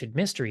the ancient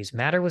mysteries,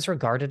 matter was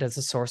regarded as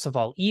the source of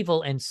all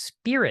evil and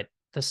spirit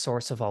the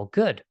source of all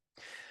good.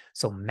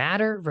 So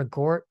matter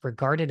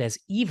regarded as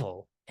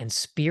evil and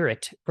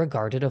spirit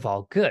regarded of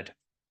all good.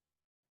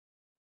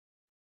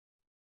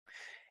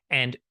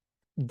 And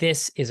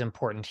this is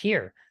important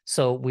here.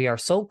 So we are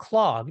so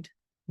clogged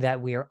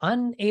that we are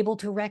unable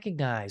to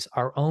recognize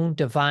our own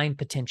divine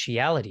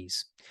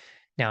potentialities.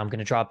 Now I'm going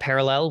to draw a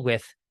parallel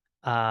with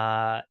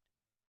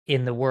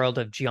in the world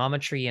of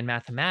geometry and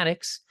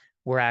mathematics,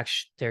 where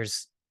actually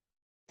there's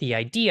the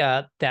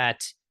idea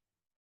that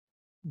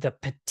the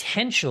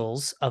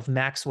potentials of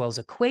Maxwell's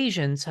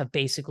equations have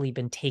basically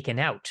been taken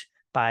out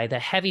by the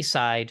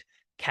Heaviside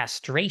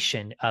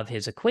castration of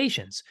his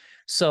equations.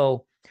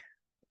 So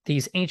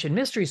these ancient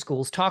mystery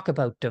schools talk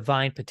about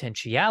divine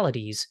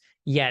potentialities,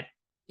 yet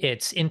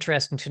it's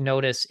interesting to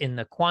notice in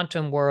the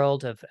quantum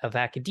world of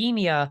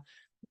academia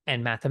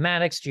and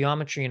mathematics,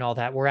 geometry, and all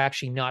that, we're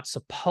actually not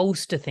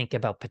supposed to think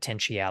about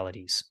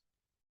potentialities.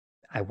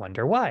 I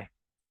wonder why.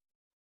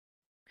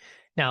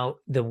 Now,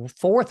 the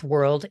 4th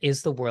world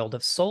is the world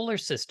of solar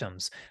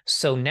systems.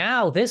 So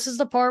now this is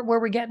the part where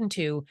we're getting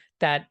to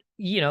that,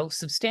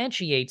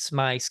 substantiates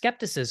my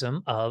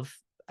skepticism of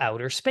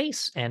outer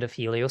space and of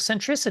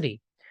heliocentricity.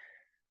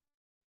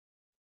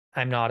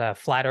 I'm not a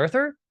flat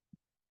earther,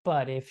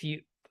 but if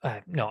you,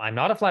 no, I'm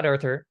not a flat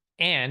earther.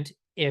 And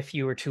if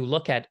you were to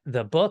look at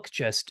the book,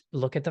 just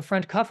look at the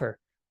front cover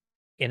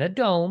in a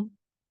dome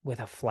with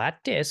a flat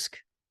disc.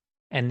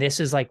 And this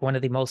is like one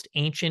of the most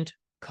ancient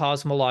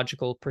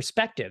cosmological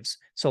perspectives.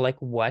 So like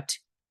what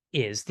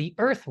is the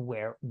Earth?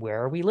 Where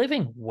are we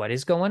living? What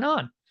is going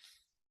on?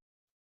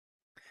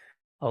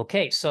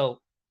 Okay, so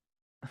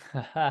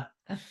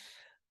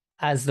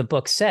as the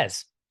book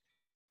says,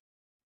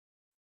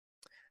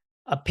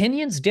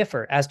 opinions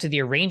differ as to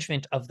the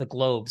arrangement of the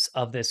globes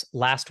of this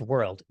last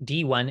world,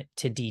 D1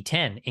 to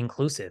D10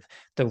 inclusive,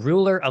 the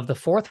ruler of the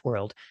fourth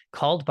world,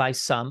 called by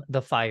some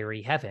the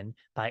fiery heaven,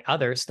 by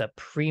others the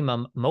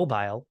primum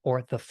mobile,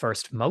 or the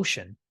first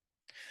motion.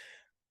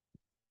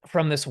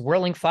 From this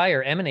whirling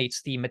fire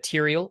emanates the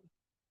material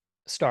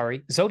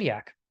starry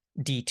zodiac,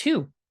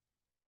 D2,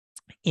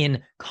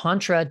 in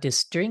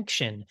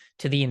contradistinction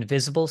to the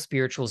invisible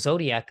spiritual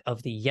zodiac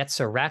of the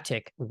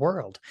Yetziratic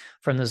world.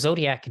 From the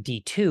zodiac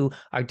D2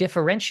 are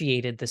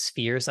differentiated the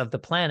spheres of the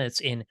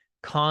planets in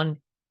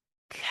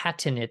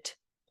concatenate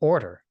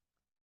order.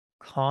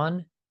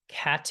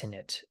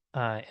 Concatenate.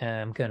 I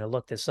am going to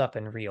look this up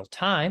in real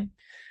time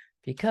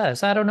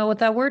because I don't know what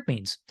that word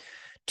means.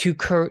 To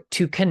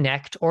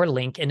connect or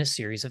link in a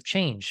series of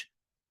chain,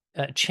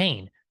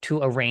 to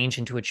arrange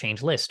into a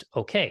chained list.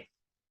 Okay.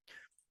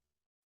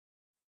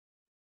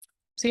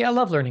 See, I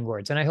love learning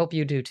words, and I hope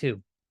you do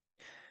too.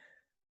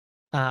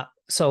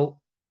 So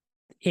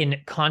in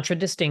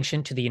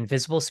contradistinction to the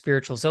invisible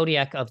spiritual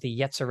zodiac of the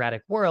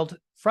Yetziratic world,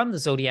 from the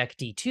zodiac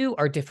D2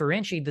 are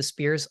differentiated the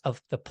spheres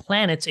of the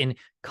planets in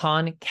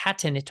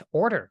concatenate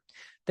order.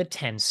 The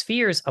 10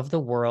 spheres of the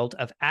world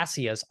of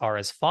Asias are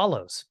as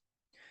follows.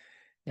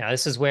 Now,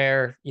 this is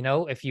where,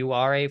 if you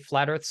are a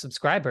Flat Earth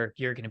subscriber,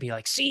 you're going to be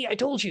like, see, I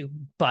told you.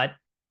 But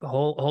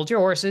hold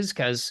your horses,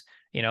 because,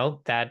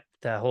 that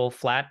the whole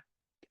flat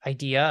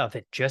idea of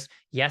it just,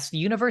 yes, the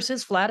universe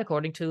is flat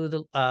according to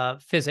the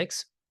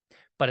physics,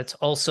 but it's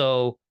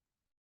also,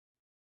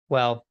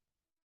 well,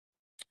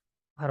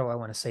 how do I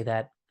want to say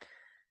that?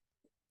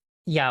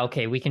 Yeah,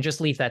 okay, we can just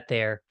leave that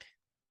there.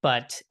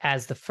 But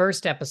as the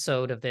first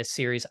episode of this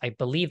series, I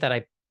believe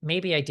that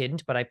maybe I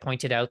didn't, but I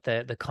pointed out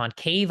the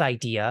concave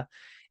idea,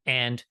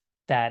 and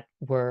that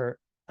we're,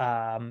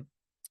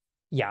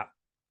 yeah,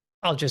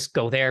 I'll just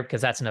go there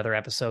because that's another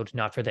episode,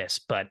 not for this,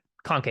 but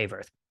concave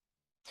Earth.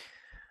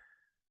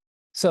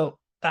 So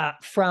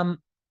from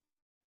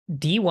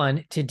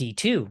D1 to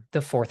D2,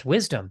 the fourth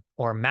wisdom,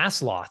 or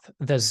Masloth,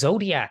 the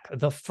zodiac,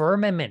 the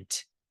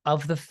firmament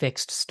of the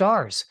fixed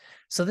stars.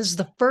 So this is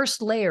the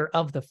first layer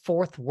of the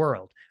fourth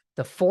world.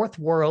 The fourth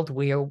world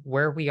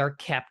where we are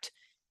kept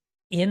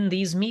in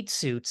these meat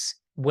suits,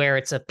 where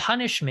it's a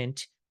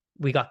punishment.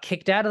 We got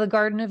kicked out of the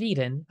Garden of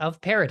Eden,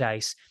 of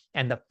paradise,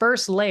 and the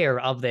first layer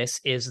of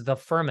this is the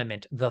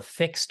firmament, the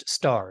fixed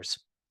stars.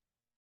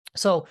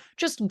 So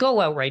just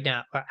go out right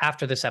now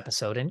after this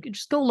episode and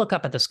just go look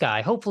up at the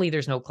sky. Hopefully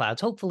there's no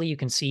clouds. Hopefully you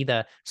can see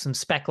some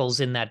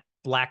speckles in that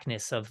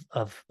blackness of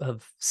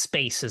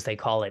space, as they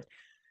call it.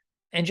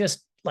 And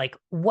just like,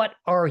 what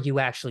are you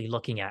actually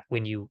looking at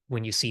when you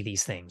see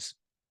these things?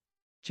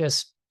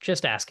 Just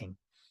asking.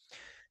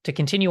 To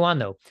continue on,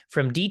 though,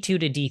 from D2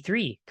 to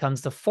D3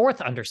 comes the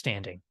fourth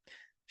understanding,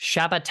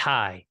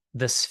 Shabbatai,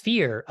 the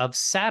sphere of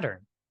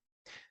Saturn.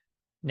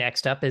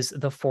 Next up is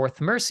the fourth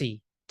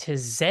mercy,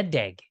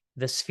 Tzedeg,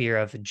 the sphere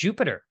of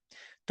Jupiter.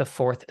 The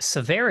fourth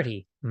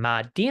severity,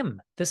 Madim,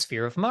 the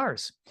sphere of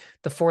Mars.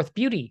 The fourth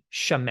beauty,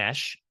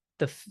 Shemesh,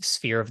 the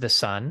sphere of the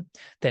sun.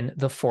 Then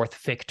the fourth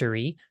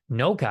victory,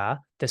 Noga,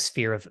 the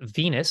sphere of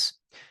Venus.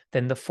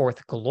 Then the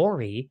fourth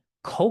glory,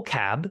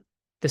 Kokab,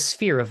 the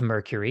sphere of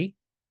Mercury.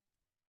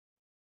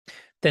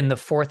 Then the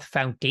fourth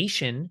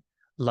foundation,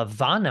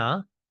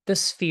 Lavana, the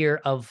sphere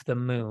of the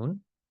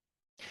moon.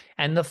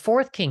 And the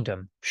fourth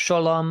kingdom,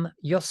 Sholom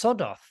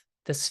Yosodoth,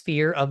 the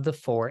sphere of the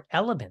four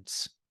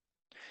elements.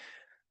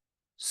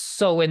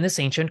 So in this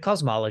ancient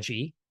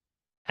cosmology,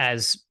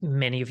 as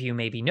many of you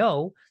maybe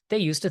know, they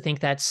used to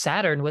think that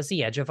Saturn was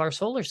the edge of our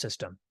solar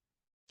system.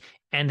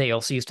 And they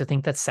also used to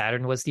think that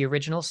Saturn was the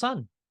original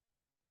sun.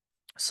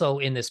 So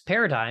in this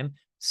paradigm,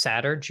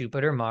 Saturn,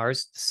 Jupiter,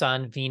 Mars,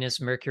 Sun,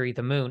 Venus, Mercury,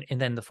 the moon, and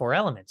then the four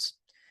elements.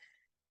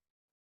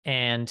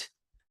 And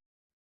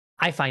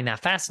I find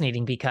that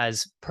fascinating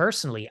because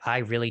personally, I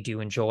really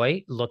do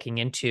enjoy looking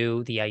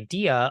into the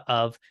idea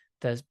of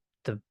the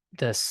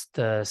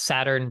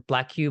Saturn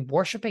black cube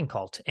worshiping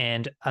cult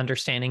and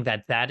understanding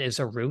that that is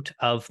a root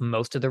of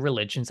most of the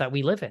religions that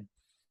we live in.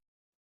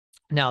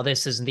 Now,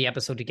 this isn't the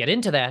episode to get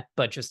into that,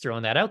 but just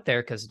throwing that out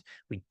there because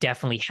we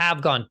definitely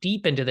have gone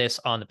deep into this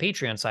on the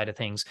Patreon side of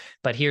things.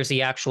 But here's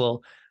the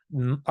actual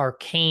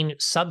arcane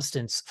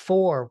substance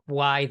for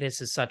why this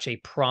is such a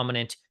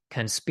prominent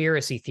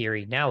conspiracy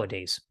theory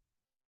nowadays.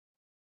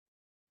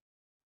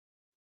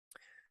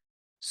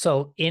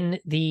 So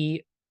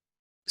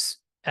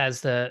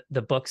as the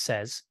book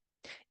says,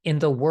 in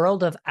the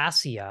world of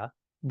Asiya,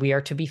 we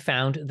are to be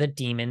found the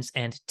demons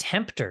and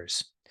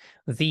tempters.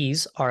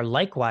 These are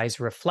likewise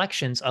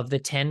reflections of the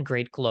 10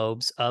 great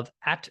globes of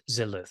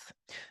Atziluth.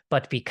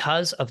 But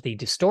because of the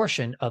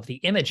distortion of the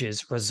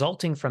images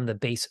resulting from the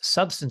base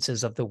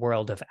substances of the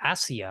world of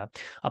Asiya,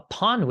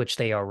 upon which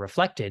they are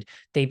reflected,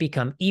 they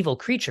become evil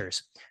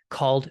creatures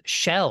called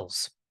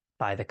shells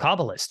by the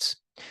Kabbalists.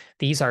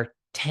 These are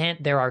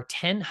there are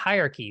 10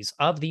 hierarchies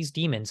of these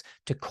demons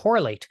to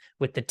correlate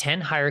with the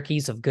 10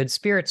 hierarchies of good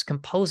spirits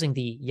composing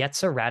the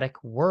Yetziratic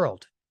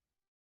world.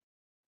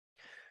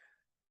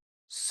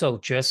 So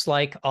just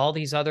like all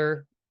these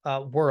other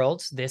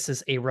worlds, this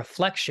is a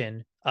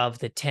reflection of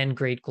the 10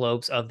 great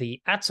globes of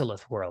the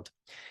Atzilith world.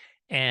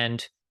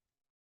 And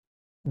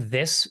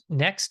this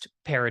next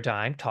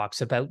paradigm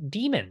talks about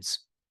demons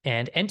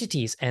and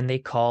entities, and they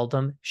call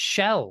them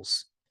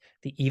shells.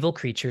 The evil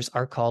creatures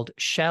are called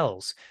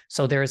shells.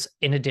 So there's,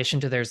 in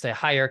addition to there's the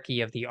hierarchy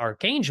of the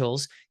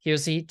archangels,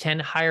 here's the 10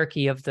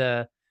 hierarchy of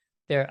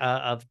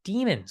of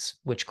demons,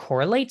 which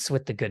correlates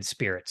with the good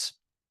spirits.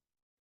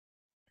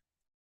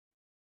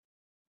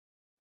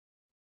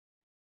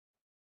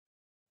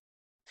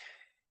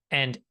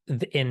 And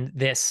in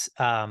this,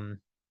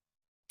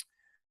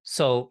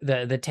 so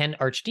the 10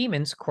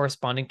 archdemons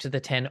corresponding to the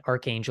 10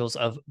 archangels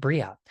of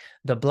Bria.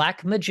 The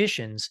black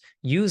magicians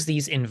use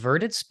these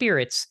inverted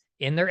spirits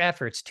in their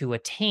efforts to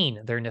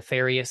attain their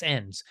nefarious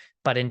ends.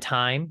 But in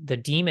time, the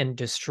demon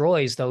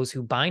destroys those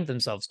who bind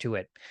themselves to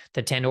it.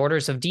 The 10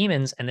 orders of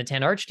demons and the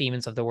 10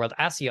 archdemons of the world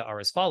Asya are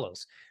as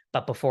follows.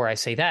 But before I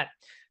say that,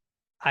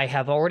 I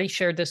have already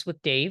shared this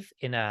with Dave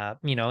in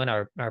in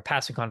our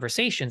passing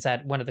conversations,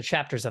 that one of the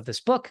chapters of this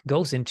book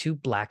goes into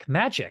black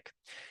magic,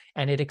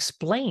 and it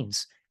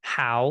explains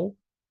how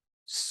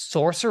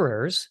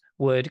sorcerers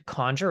would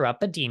conjure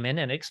up a demon,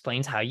 and it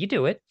explains how you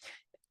do it.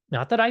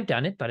 Not that I've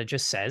done it, but it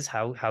just says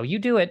how you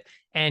do it.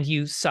 And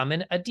you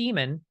summon a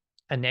demon,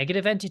 a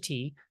negative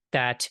entity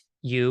that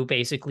you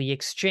basically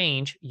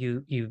exchange.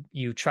 You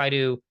try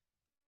to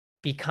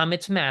become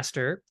its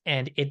master,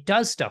 and it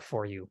does stuff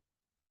for you,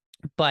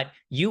 but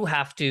you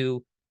have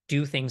to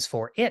do things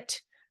for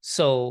it.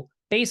 So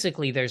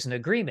basically, there's an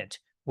agreement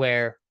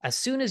where as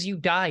soon as you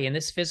die in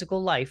this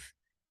physical life,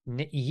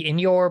 in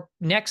your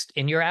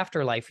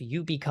afterlife,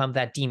 you become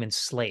that demon's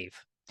slave.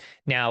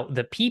 Now,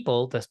 the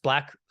people, the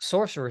black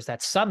sorcerers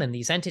that summon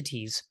these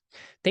entities,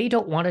 they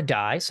don't want to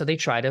die, so they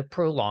try to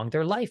prolong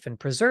their life and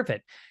preserve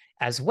it.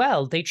 As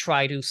well, they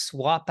try to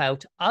swap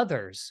out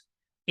others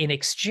in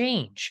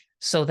exchange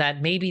so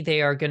that maybe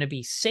they are going to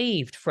be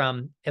saved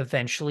from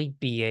eventually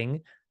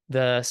being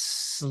the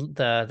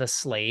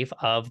slave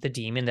of the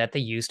demon that they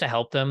use to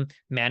help them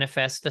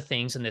manifest the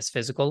things in this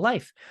physical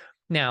life.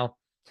 Now,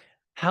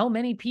 how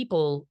many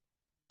people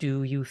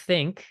do you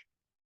think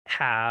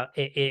have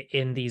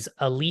in these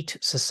elite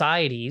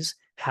societies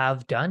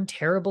have done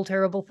terrible,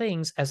 terrible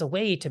things as a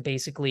way to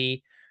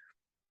basically,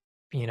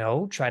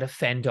 try to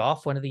fend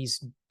off one of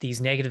these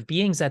negative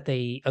beings that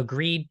they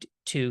agreed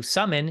to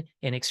summon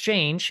in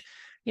exchange?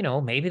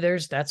 Maybe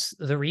that's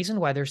the reason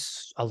why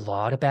there's a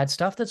lot of bad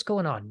stuff that's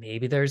going on.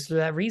 Maybe there's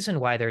that reason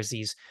why there's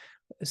these,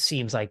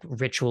 seems like,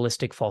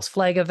 ritualistic false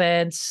flag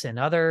events and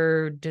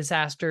other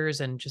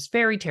disasters and just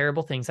very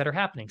terrible things that are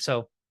happening.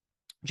 So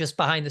just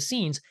behind the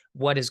scenes,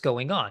 what is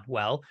going on?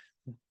 Well,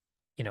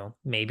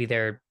 maybe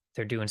they're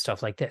doing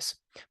stuff like this.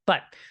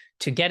 But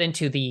to get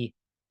into the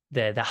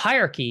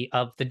hierarchy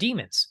of the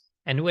demons,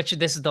 and which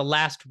this is the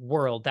last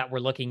world that we're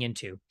looking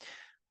into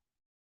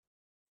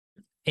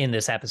in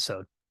this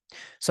episode.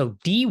 So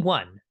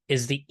D1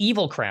 is the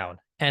evil crown,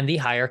 and the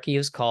hierarchy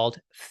is called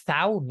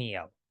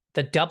Thaumiel,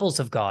 the doubles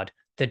of God,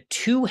 the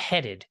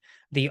two-headed.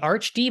 The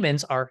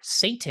archdemons are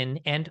Satan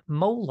and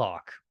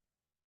Moloch.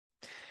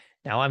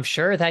 Now, I'm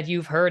sure that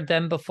you've heard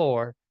them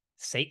before,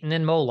 Satan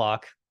and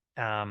Moloch.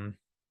 Yeah.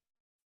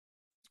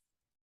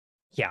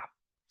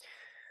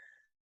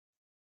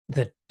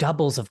 The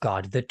doubles of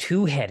God, the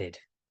two-headed,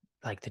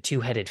 like the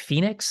two-headed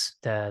phoenix,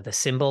 the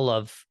symbol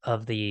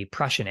of the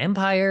Prussian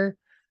Empire,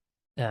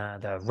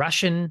 the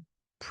Russian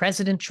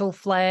presidential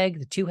flag,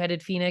 the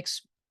two-headed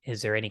phoenix.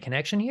 Is there any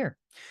connection here?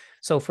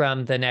 So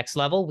from the next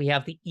level, we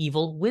have the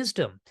evil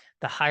wisdom.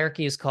 The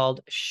hierarchy is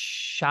called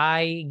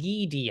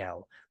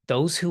Shaigidiel,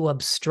 those who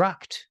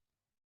obstruct.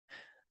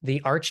 The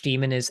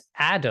archdemon is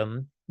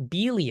Adam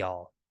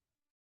Belial.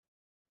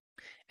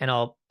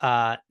 And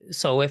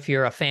so if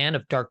you're a fan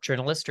of Dark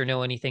Journalist or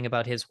know anything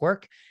about his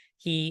work,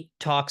 he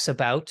talks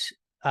about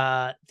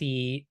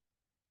the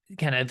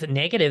kind of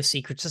negative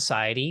secret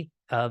society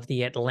of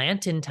the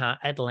Atlantean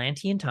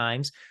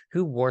times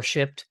who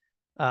worshipped,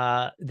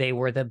 they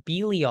were the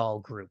Belial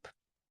group.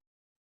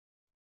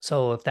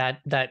 So if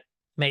that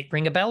might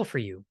ring a bell for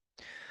you.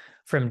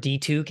 From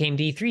D2 came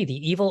D3,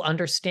 the evil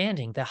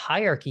understanding. The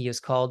hierarchy is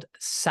called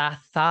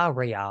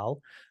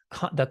Sathariel,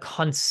 the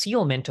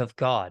concealment of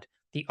God.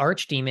 The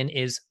archdemon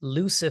is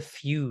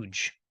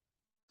Lucifuge.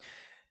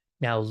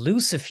 Now,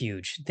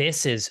 Lucifuge,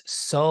 this is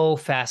so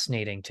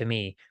fascinating to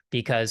me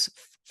because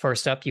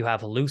first up, you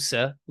have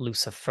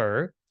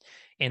Lucifer,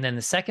 and then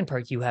the second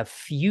part, you have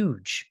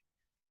Fuge.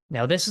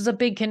 Now, this is a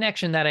big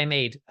connection that I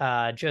made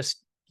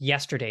just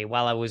yesterday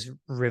while I was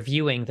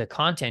reviewing the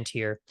content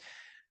here.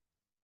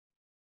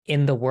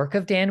 In the work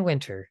of Dan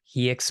Winter,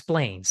 he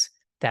explains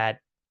that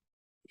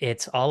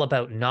it's all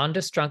about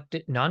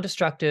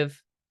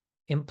non-destructive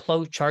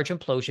charge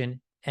implosion,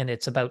 and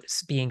it's about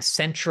being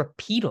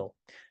centripetal,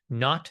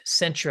 not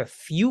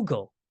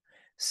centrifugal.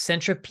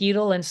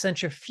 Centripetal and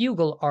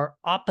centrifugal are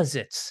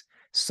opposites.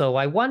 So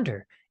I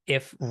wonder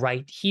if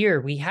right here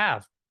we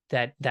have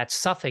that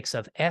suffix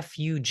of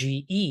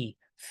F-U-G-E,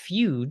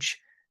 fuge,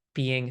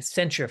 being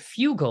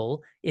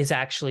centrifugal, is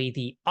actually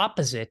the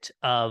opposite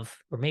of,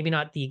 or maybe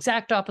not the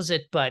exact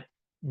opposite, but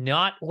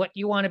not what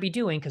you want to be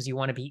doing, because you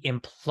want to be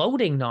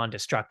imploding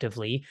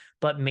non-destructively,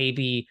 but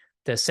maybe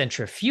the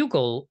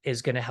centrifugal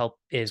is going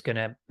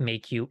to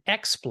make you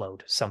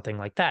explode, something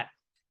like that.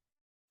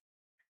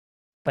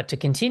 But to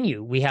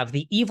continue, we have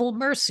the evil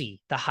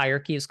mercy. The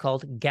hierarchy is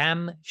called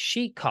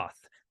Gam-Shikoth,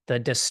 the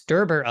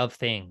disturber of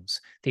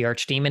things. The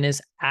archdemon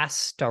is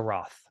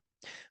Astaroth.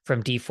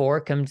 From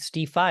D4 comes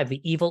D5,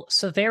 the evil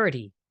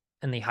severity.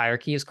 And the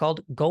hierarchy is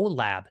called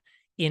Golab,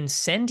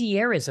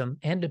 incendiarism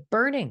and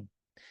burning.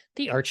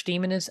 The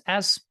archdemon is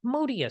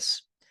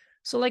Asmodeus.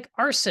 So like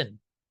arson.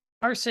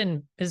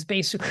 Arson is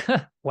basically,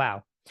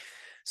 wow.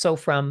 So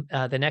from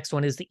the next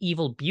one is the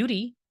evil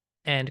beauty,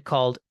 and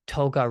called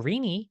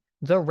Togarini,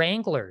 the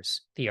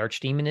Wranglers. The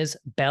archdemon is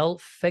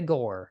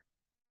Belphegor.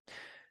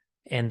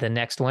 And the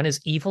next one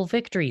is evil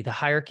victory. The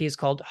hierarchy is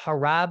called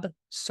Harab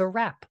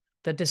Serap,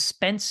 the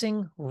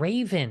dispensing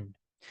raven.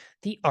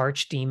 The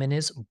archdemon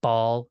is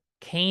Baal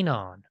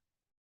Canon.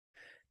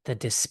 The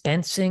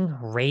dispensing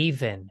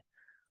raven.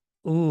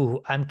 Ooh,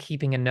 I'm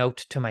keeping a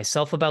note to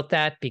myself about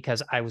that,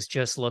 because I was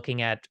just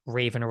looking at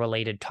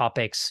raven-related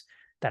topics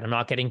that I'm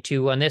not getting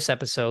to on this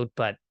episode,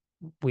 but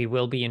we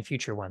will be in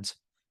future ones.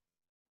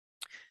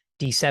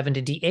 D7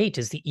 to D8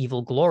 is the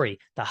evil glory,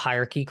 the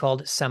hierarchy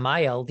called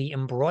Samael the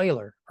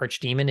embroiler.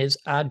 Archdemon is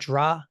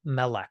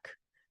Adramelech.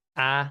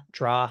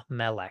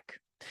 Adramelech.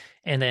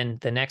 And then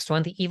the next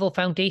one, the evil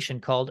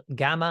foundation called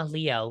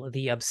Gamaliel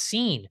the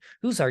obscene,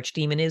 whose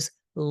archdemon is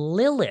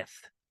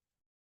Lilith.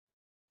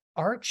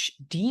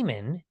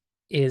 Archdemon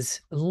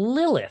is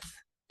Lilith.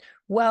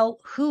 Well,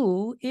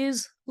 who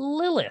is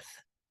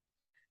Lilith?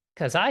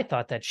 Because I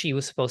thought that she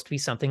was supposed to be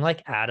something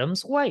like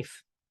Adam's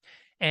wife.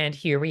 And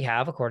here we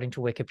have, according to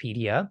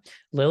Wikipedia,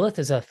 Lilith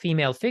is a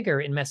female figure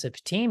in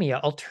Mesopotamia,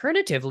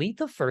 alternatively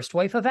the first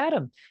wife of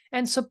Adam,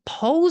 and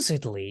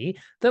supposedly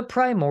the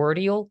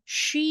primordial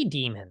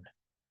she-demon.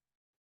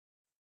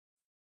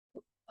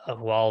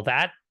 Well,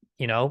 that,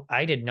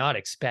 I did not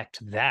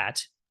expect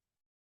that.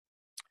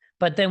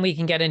 But then we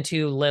can get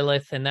into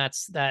Lilith, and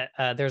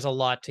there's a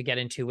lot to get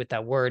into with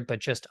that word, but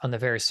just on the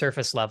very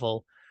surface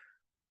level,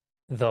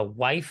 the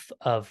wife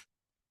of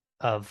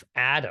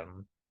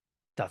Adam,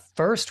 the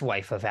first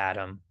wife of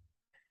Adam,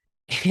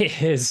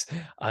 is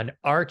an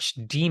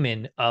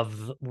archdemon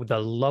of the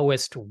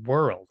lowest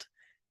world.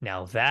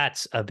 Now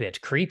that's a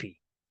bit creepy.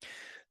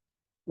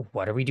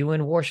 What are we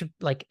doing worship,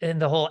 like in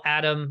the whole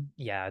Adam?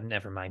 Yeah,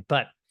 never mind.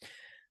 But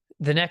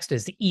the next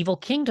is the evil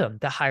kingdom,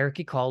 the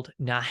hierarchy called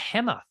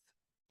Nahemath,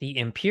 the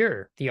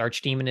impure. The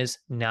archdemon is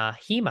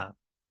Nahima.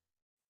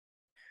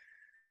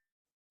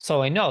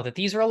 So I know that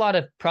these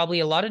are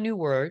probably a lot of new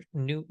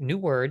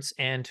words,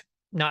 and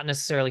not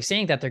necessarily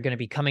saying that they're going to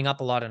be coming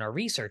up a lot in our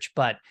research,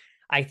 but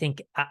I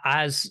think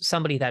as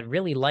somebody that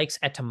really likes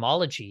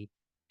etymology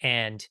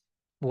and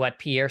what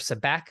Pierre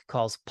Sabac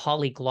calls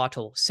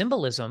polyglottal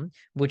symbolism,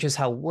 which is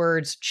how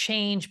words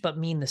change but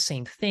mean the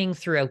same thing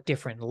throughout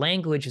different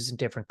languages and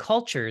different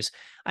cultures,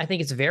 I think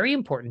it's very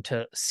important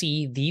to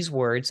see these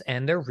words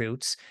and their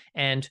roots.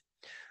 And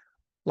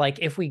like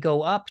if we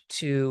go up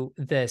to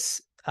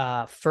this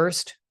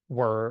first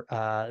word,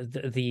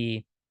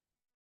 the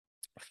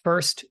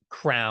first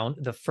crown,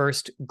 the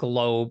first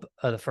globe,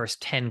 the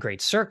first 10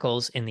 great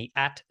circles in the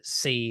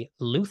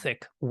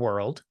At-Se-Luthic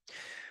world,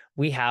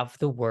 we have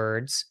the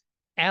words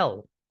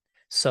El.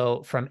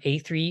 So from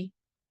A3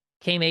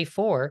 came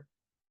A4,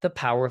 the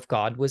power of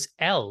God was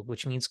El,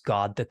 which means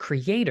God the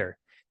creator.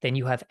 Then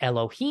you have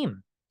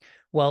Elohim.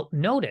 Well,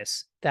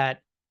 notice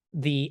that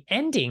the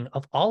ending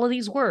of all of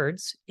these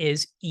words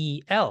is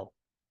EL.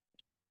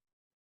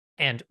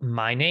 And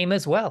my name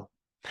as well.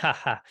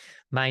 Haha,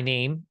 my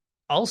name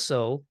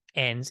also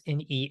ends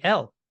in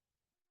EL.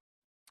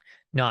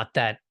 Not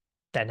that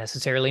that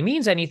necessarily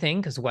means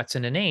anything, because what's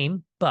in a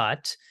name,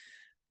 but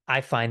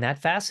I find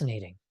that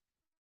fascinating.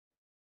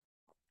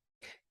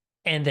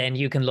 And then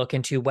you can look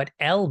into what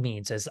L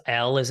means, as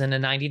L is in a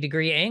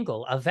 90-degree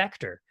angle, a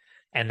vector.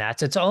 And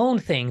that's its own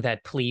thing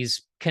that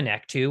please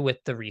connect to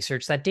with the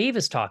research that Dave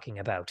is talking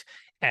about.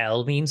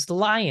 L means the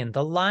lion,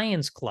 the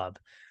Lions Club.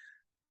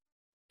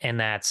 And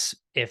that's,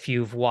 if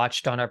you've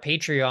watched on our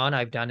Patreon,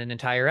 I've done an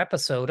entire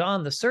episode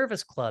on the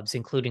service clubs,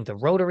 including the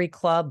Rotary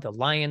Club, the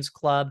Lions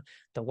Club,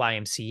 the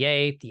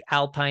YMCA, the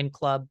Alpine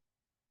Club.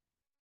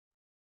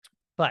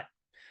 But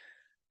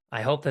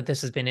I hope that this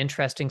has been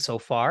interesting so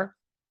far.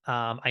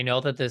 I know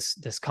that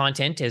this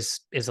content is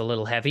a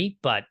little heavy,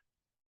 but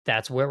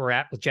that's where we're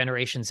at with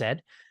Generation Z.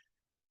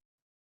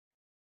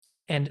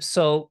 And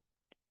so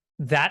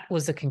that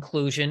was the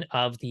conclusion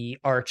of the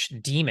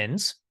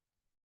archdemons.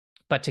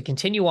 But to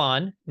continue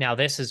on, now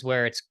this is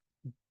where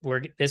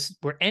we're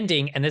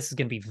ending, and this is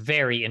going to be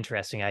very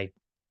interesting.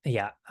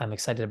 I'm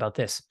excited about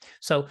this.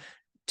 So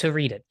to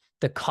read it,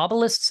 the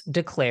Kabbalists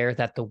declare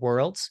that the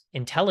worlds,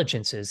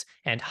 intelligences,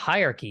 and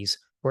hierarchies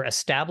were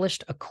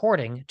established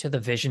according to the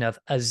vision of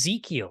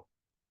Ezekiel.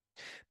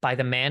 By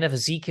the man of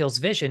Ezekiel's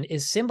vision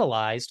is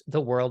symbolized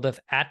the world of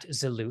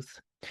Atziluth,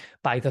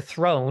 by the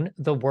throne,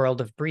 the world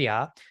of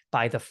Bria,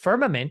 by the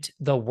firmament,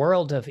 the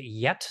world of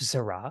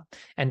Yetzirah,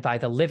 and by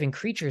the living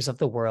creatures of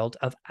the world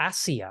of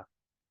Asiya.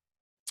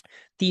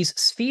 These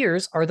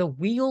spheres are the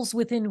wheels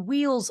within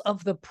wheels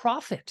of the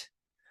prophet.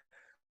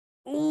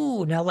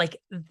 Ooh, now like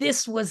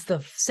this was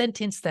the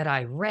sentence that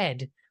I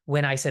read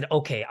when I said,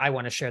 okay, I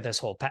want to share this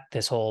whole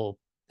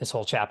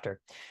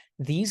chapter.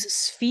 These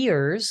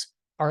spheres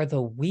are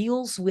the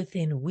wheels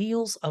within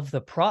wheels of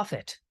the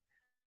prophet.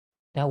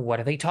 Now, what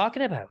are they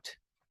talking about?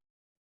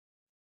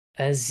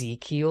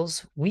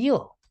 Ezekiel's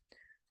wheel.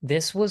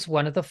 This was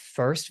one of the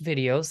first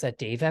videos that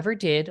Dave ever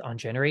did on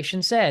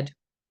Generation Z.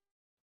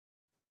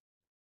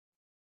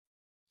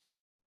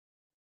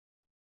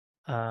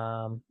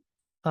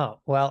 Oh,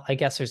 well, I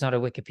guess there's not a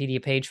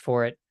Wikipedia page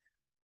for it,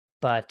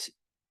 but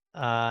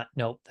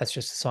no, that's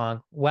just a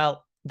song.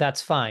 Well,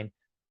 that's fine.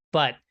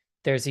 But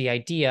there's the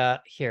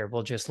idea here.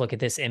 We'll just look at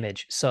this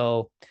image.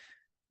 So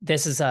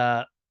this is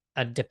a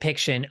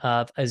depiction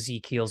of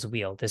Ezekiel's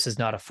wheel. This is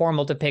not a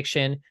formal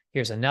depiction.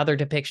 Here's another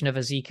depiction of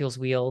Ezekiel's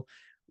wheel,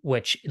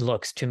 which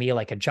looks to me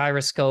like a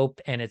gyroscope,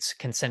 and it's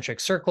concentric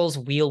circles,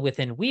 wheel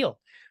within wheel.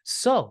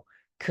 So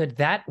could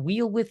that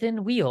wheel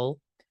within wheel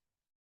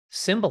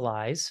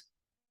symbolize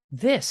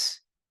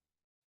this?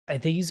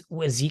 These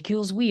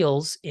Ezekiel's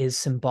wheels is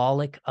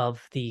symbolic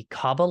of the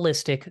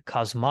Kabbalistic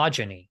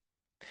cosmogony.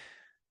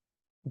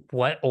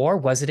 Or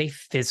was it a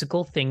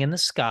physical thing in the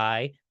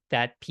sky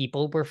that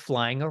people were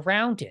flying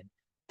around in,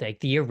 like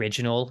the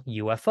original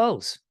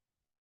UFOs?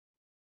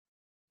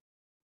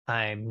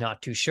 I'm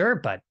not too sure,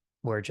 but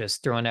we're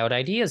just throwing out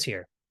ideas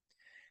here.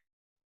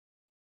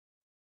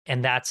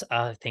 And that's,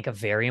 I think, a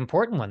very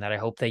important one that I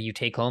hope that you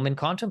take home and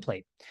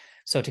contemplate.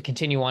 So to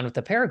continue on with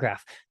the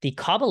paragraph, the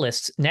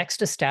Kabbalists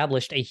next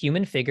established a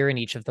human figure in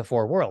each of the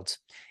four worlds.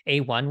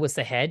 A1 was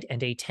the head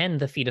and A10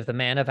 the feet of the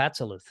man of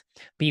Atziluth.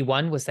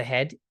 B1 was the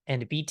head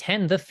and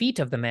B10 the feet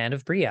of the man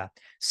of Bria.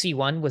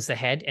 C1 was the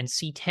head and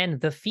C10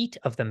 the feet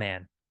of the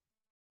man.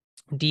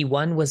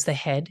 D1 was the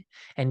head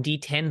and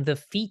D10 the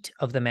feet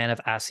of the man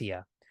of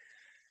Asiya.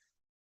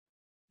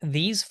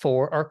 These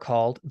four are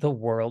called the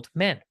world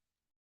men.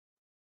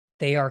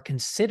 They are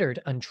considered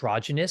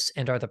androgynous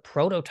and are the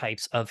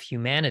prototypes of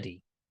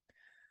humanity.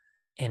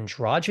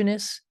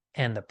 Androgynous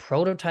and the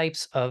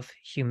prototypes of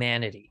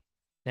humanity.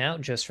 Now,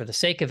 just for the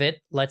sake of it,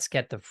 let's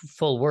get the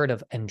full word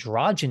of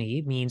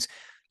androgyny. Means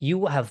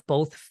you have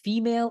both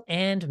female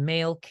and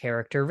male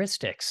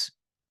characteristics.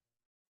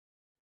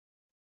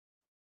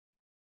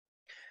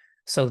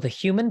 So the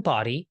human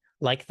body,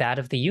 like that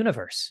of the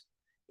universe,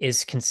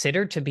 is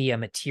considered to be a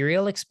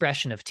material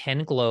expression of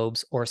 10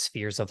 globes or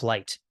spheres of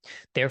light.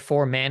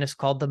 Therefore, man is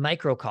called the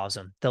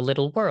microcosm, the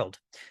little world,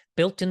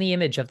 built in the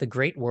image of the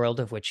great world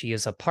of which he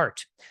is a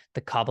part.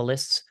 The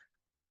Kabbalists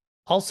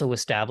also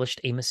established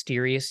a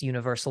mysterious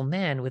universal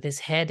man with his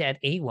head at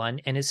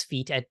A1 and his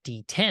feet at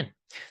D10.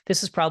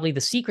 This is probably the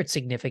secret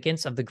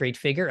significance of the great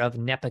figure of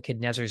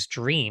Nebuchadnezzar's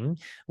dream,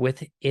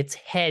 with its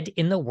head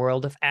in the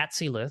world of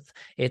Atziluth,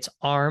 its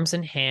arms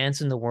and hands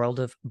in the world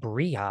of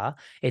Bria,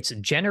 its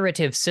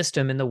generative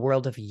system in the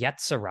world of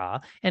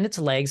Yetzirah, and its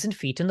legs and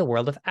feet in the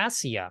world of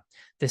Asiya.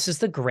 This is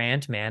the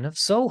grand man of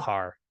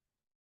Zohar.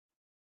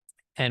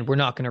 And we're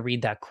not going to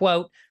read that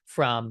quote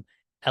from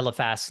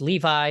Eliphas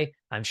Levi.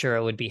 I'm sure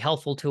it would be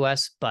helpful to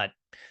us, but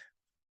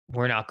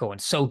we're not going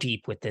so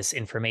deep with this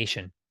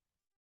information.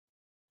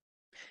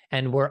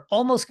 And we're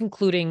almost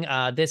concluding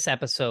this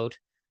episode.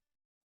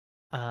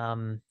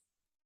 Right.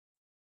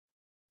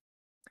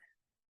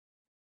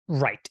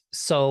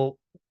 So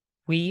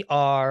we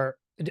are,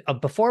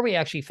 before we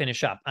actually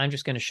finish up, I'm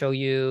just going to show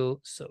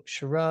you. So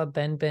Shara,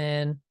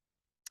 Ben,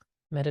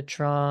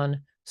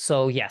 Metatron.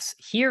 So yes,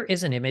 here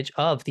is an image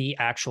of the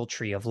actual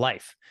tree of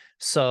life.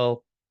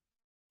 So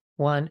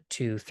 1,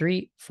 2,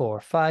 3,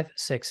 4, 5,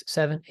 6,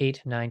 7,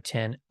 8, 9,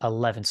 10,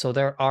 11. So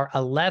there are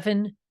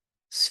 11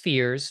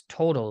 spheres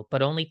total,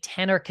 but only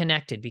 10 are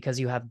connected because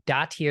you have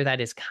dot here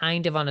that is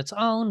kind of on its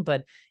own,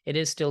 but it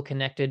is still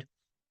connected.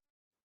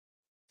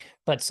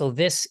 But so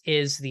this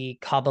is the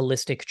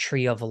Kabbalistic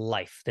tree of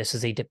life. This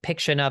is a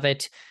depiction of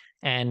it,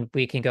 and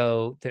we can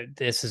go,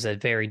 this is a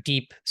very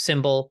deep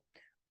symbol,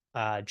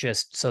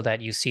 just so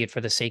that you see it for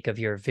the sake of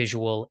your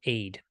visual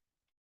aid.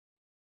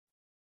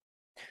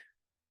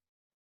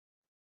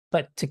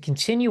 But to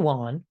continue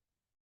on,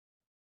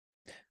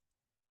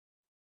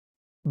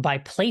 by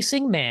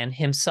placing man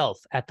himself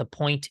at the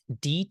point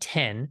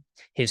D10,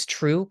 his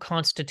true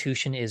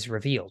constitution is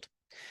revealed.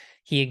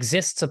 He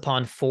exists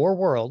upon four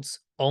worlds,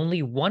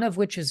 only one of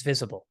which is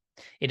visible.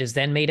 It is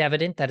then made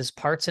evident that his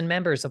parts and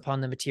members upon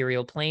the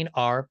material plane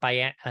are,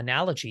 by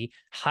analogy,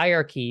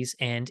 hierarchies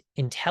and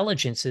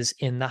intelligences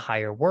in the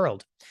higher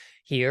world.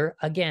 Here,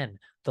 again,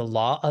 the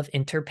law of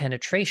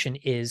interpenetration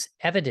is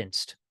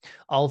evidenced.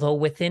 Although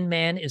within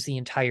man is the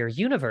entire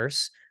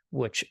universe,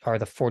 which are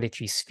the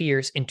 43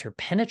 spheres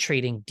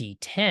interpenetrating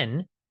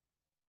D10,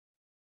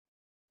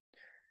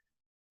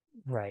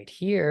 right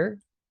here,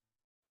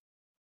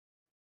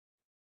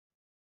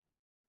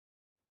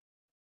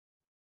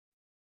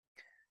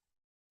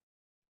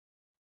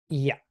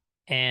 Yeah.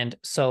 And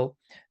so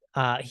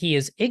he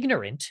is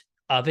ignorant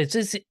of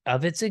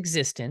its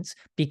existence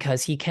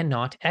because he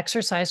cannot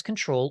exercise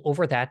control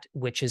over that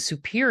which is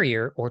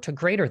superior or to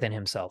greater than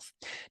himself.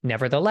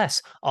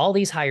 Nevertheless, all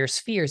these higher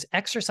spheres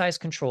exercise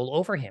control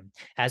over him,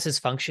 as his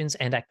functions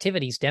and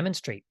activities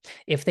demonstrate.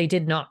 If they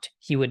did not,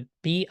 he would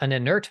be an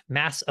inert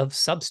mass of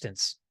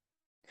substance.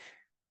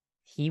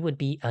 He would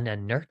be an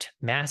inert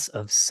mass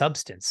of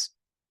substance.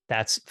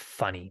 That's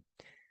funny.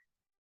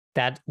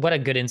 What a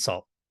good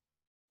insult.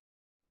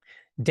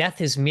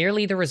 Death is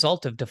merely the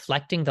result of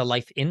deflecting the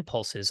life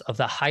impulses of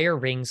the higher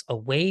rings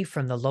away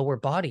from the lower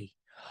body.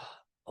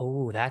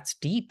 Oh, that's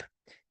deep.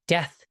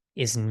 Death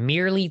is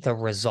merely the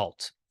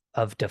result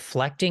of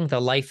deflecting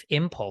the life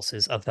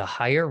impulses of the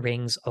higher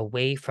rings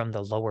away from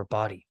the lower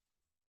body.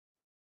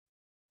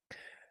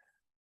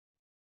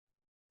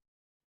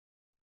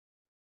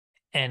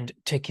 And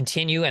to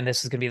continue, and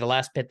this is going to be the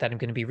last bit that I'm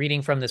going to be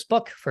reading from this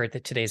book for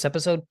today's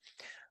episode.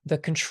 The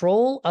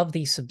control of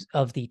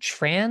the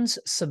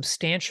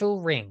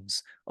transubstantial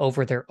rings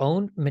over their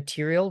own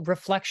material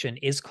reflection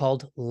is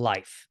called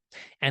life,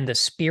 and the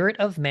spirit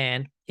of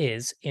man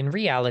is, in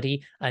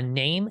reality, a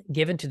name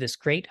given to this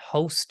great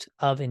host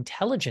of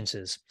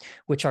intelligences,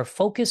 which are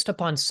focused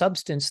upon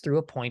substance through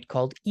a point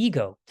called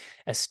ego,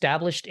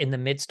 established in the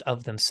midst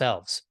of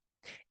themselves.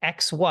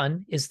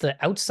 X1 is the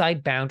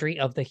outside boundary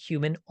of the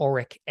human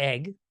auric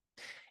egg,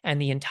 and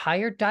the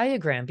entire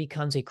diagram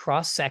becomes a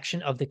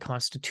cross-section of the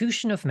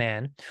constitution of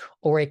man,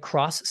 or a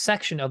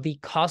cross-section of the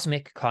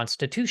cosmic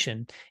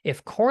constitution,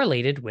 if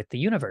correlated with the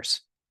universe.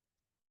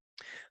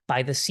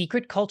 By the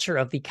secret culture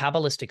of the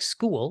Qabbalistic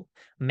school,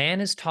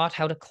 man is taught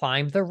how to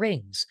climb the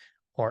rings,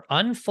 or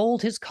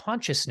unfold his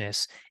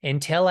consciousness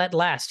until at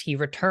last he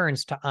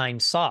returns to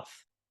Ein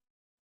Sof.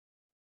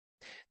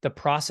 The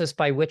process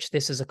by which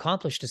this is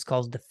accomplished is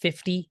called the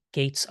 50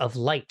 Gates of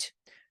Light.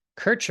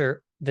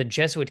 Kircher, the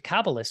Jesuit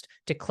Kabbalist,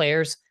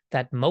 declares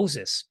that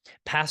Moses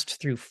passed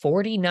through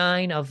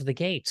 49 of the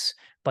gates,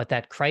 but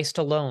that Christ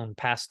alone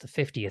passed the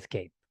 50th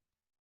gate.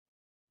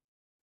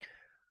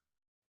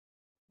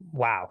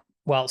 Wow.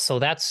 Well, so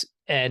that's,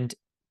 and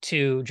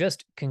to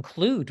just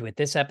conclude with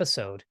this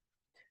episode,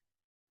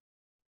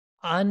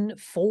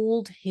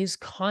 unfold his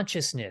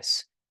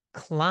consciousness,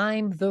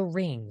 climb the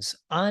rings,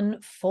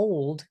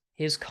 unfold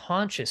his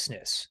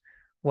consciousness.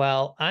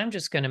 Well, I'm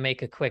just going to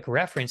make a quick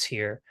reference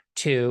here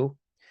to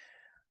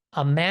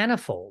a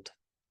manifold.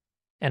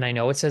 And I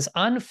know it says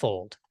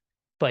unfold,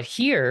 but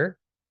here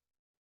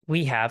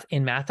we have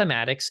in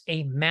mathematics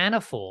a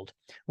manifold,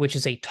 which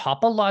is a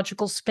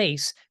topological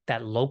space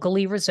that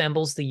locally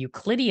resembles the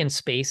Euclidean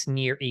space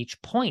near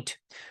each point.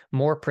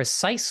 More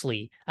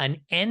precisely, an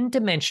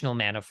n-dimensional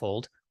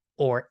manifold,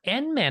 or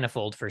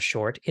n-manifold for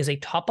short, is a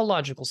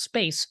topological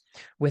space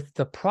with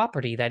the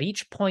property that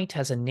each point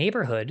has a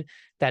neighborhood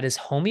that is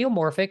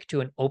homeomorphic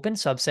to an open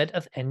subset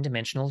of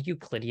n-dimensional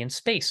Euclidean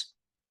space.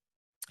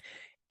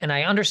 And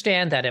I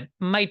understand that it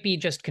might be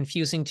just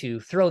confusing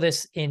to throw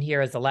this in here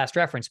as the last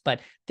reference,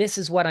 but this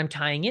is what I'm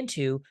tying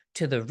into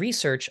to the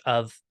research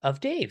of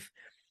Dave,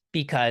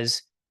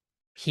 because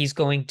he's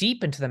going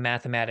deep into the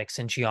mathematics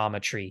and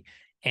geometry,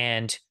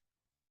 and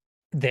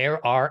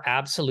there are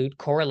absolute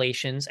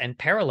correlations and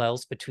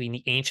parallels between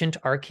the ancient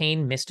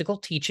arcane mystical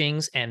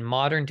teachings and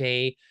modern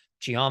day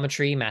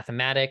geometry,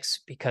 mathematics,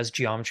 because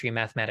geometry and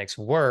mathematics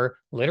were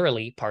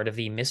literally part of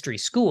the mystery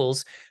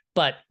schools,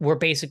 but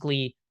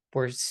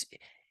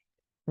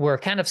we're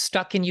kind of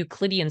stuck in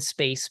Euclidean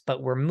space,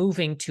 but we're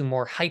moving to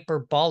more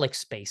hyperbolic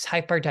space,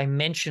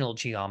 hyperdimensional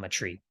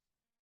geometry.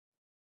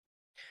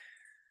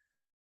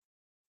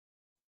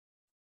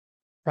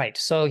 Right.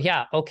 So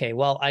yeah, okay.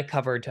 Well, I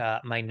covered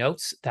my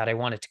notes that I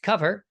wanted to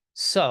cover.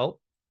 So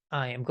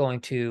I am going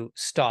to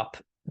stop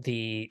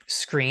the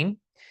screen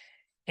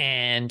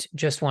and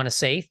just want to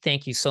say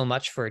thank you so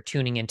much for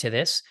tuning into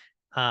this.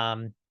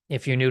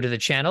 If you're new to the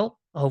channel,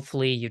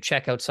 hopefully you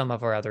check out some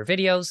of our other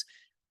videos.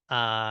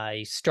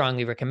 I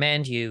strongly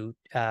recommend you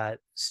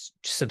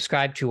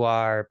subscribe to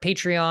our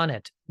Patreon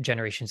at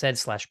Generation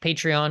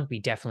Z/Patreon. We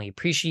definitely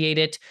appreciate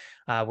it.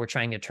 We're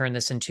trying to turn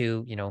this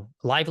into,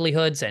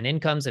 livelihoods and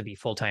incomes and be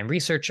full-time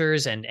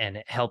researchers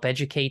and help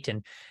educate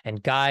and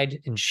guide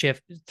and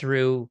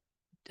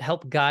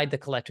help guide the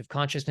collective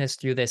consciousness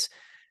through this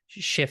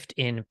shift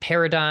in a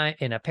paradigm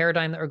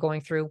that we're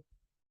going through.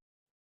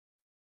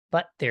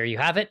 But there you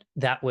have it.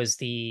 That was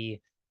the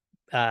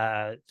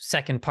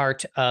second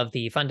part of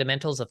the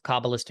fundamentals of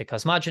Kabbalistic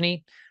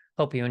cosmogony.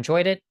 Hope you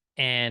enjoyed it,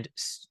 and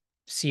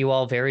see you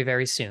all very,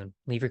 very soon.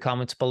 Leave your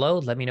comments below.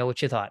 Let me know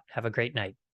what you thought. Have a great night.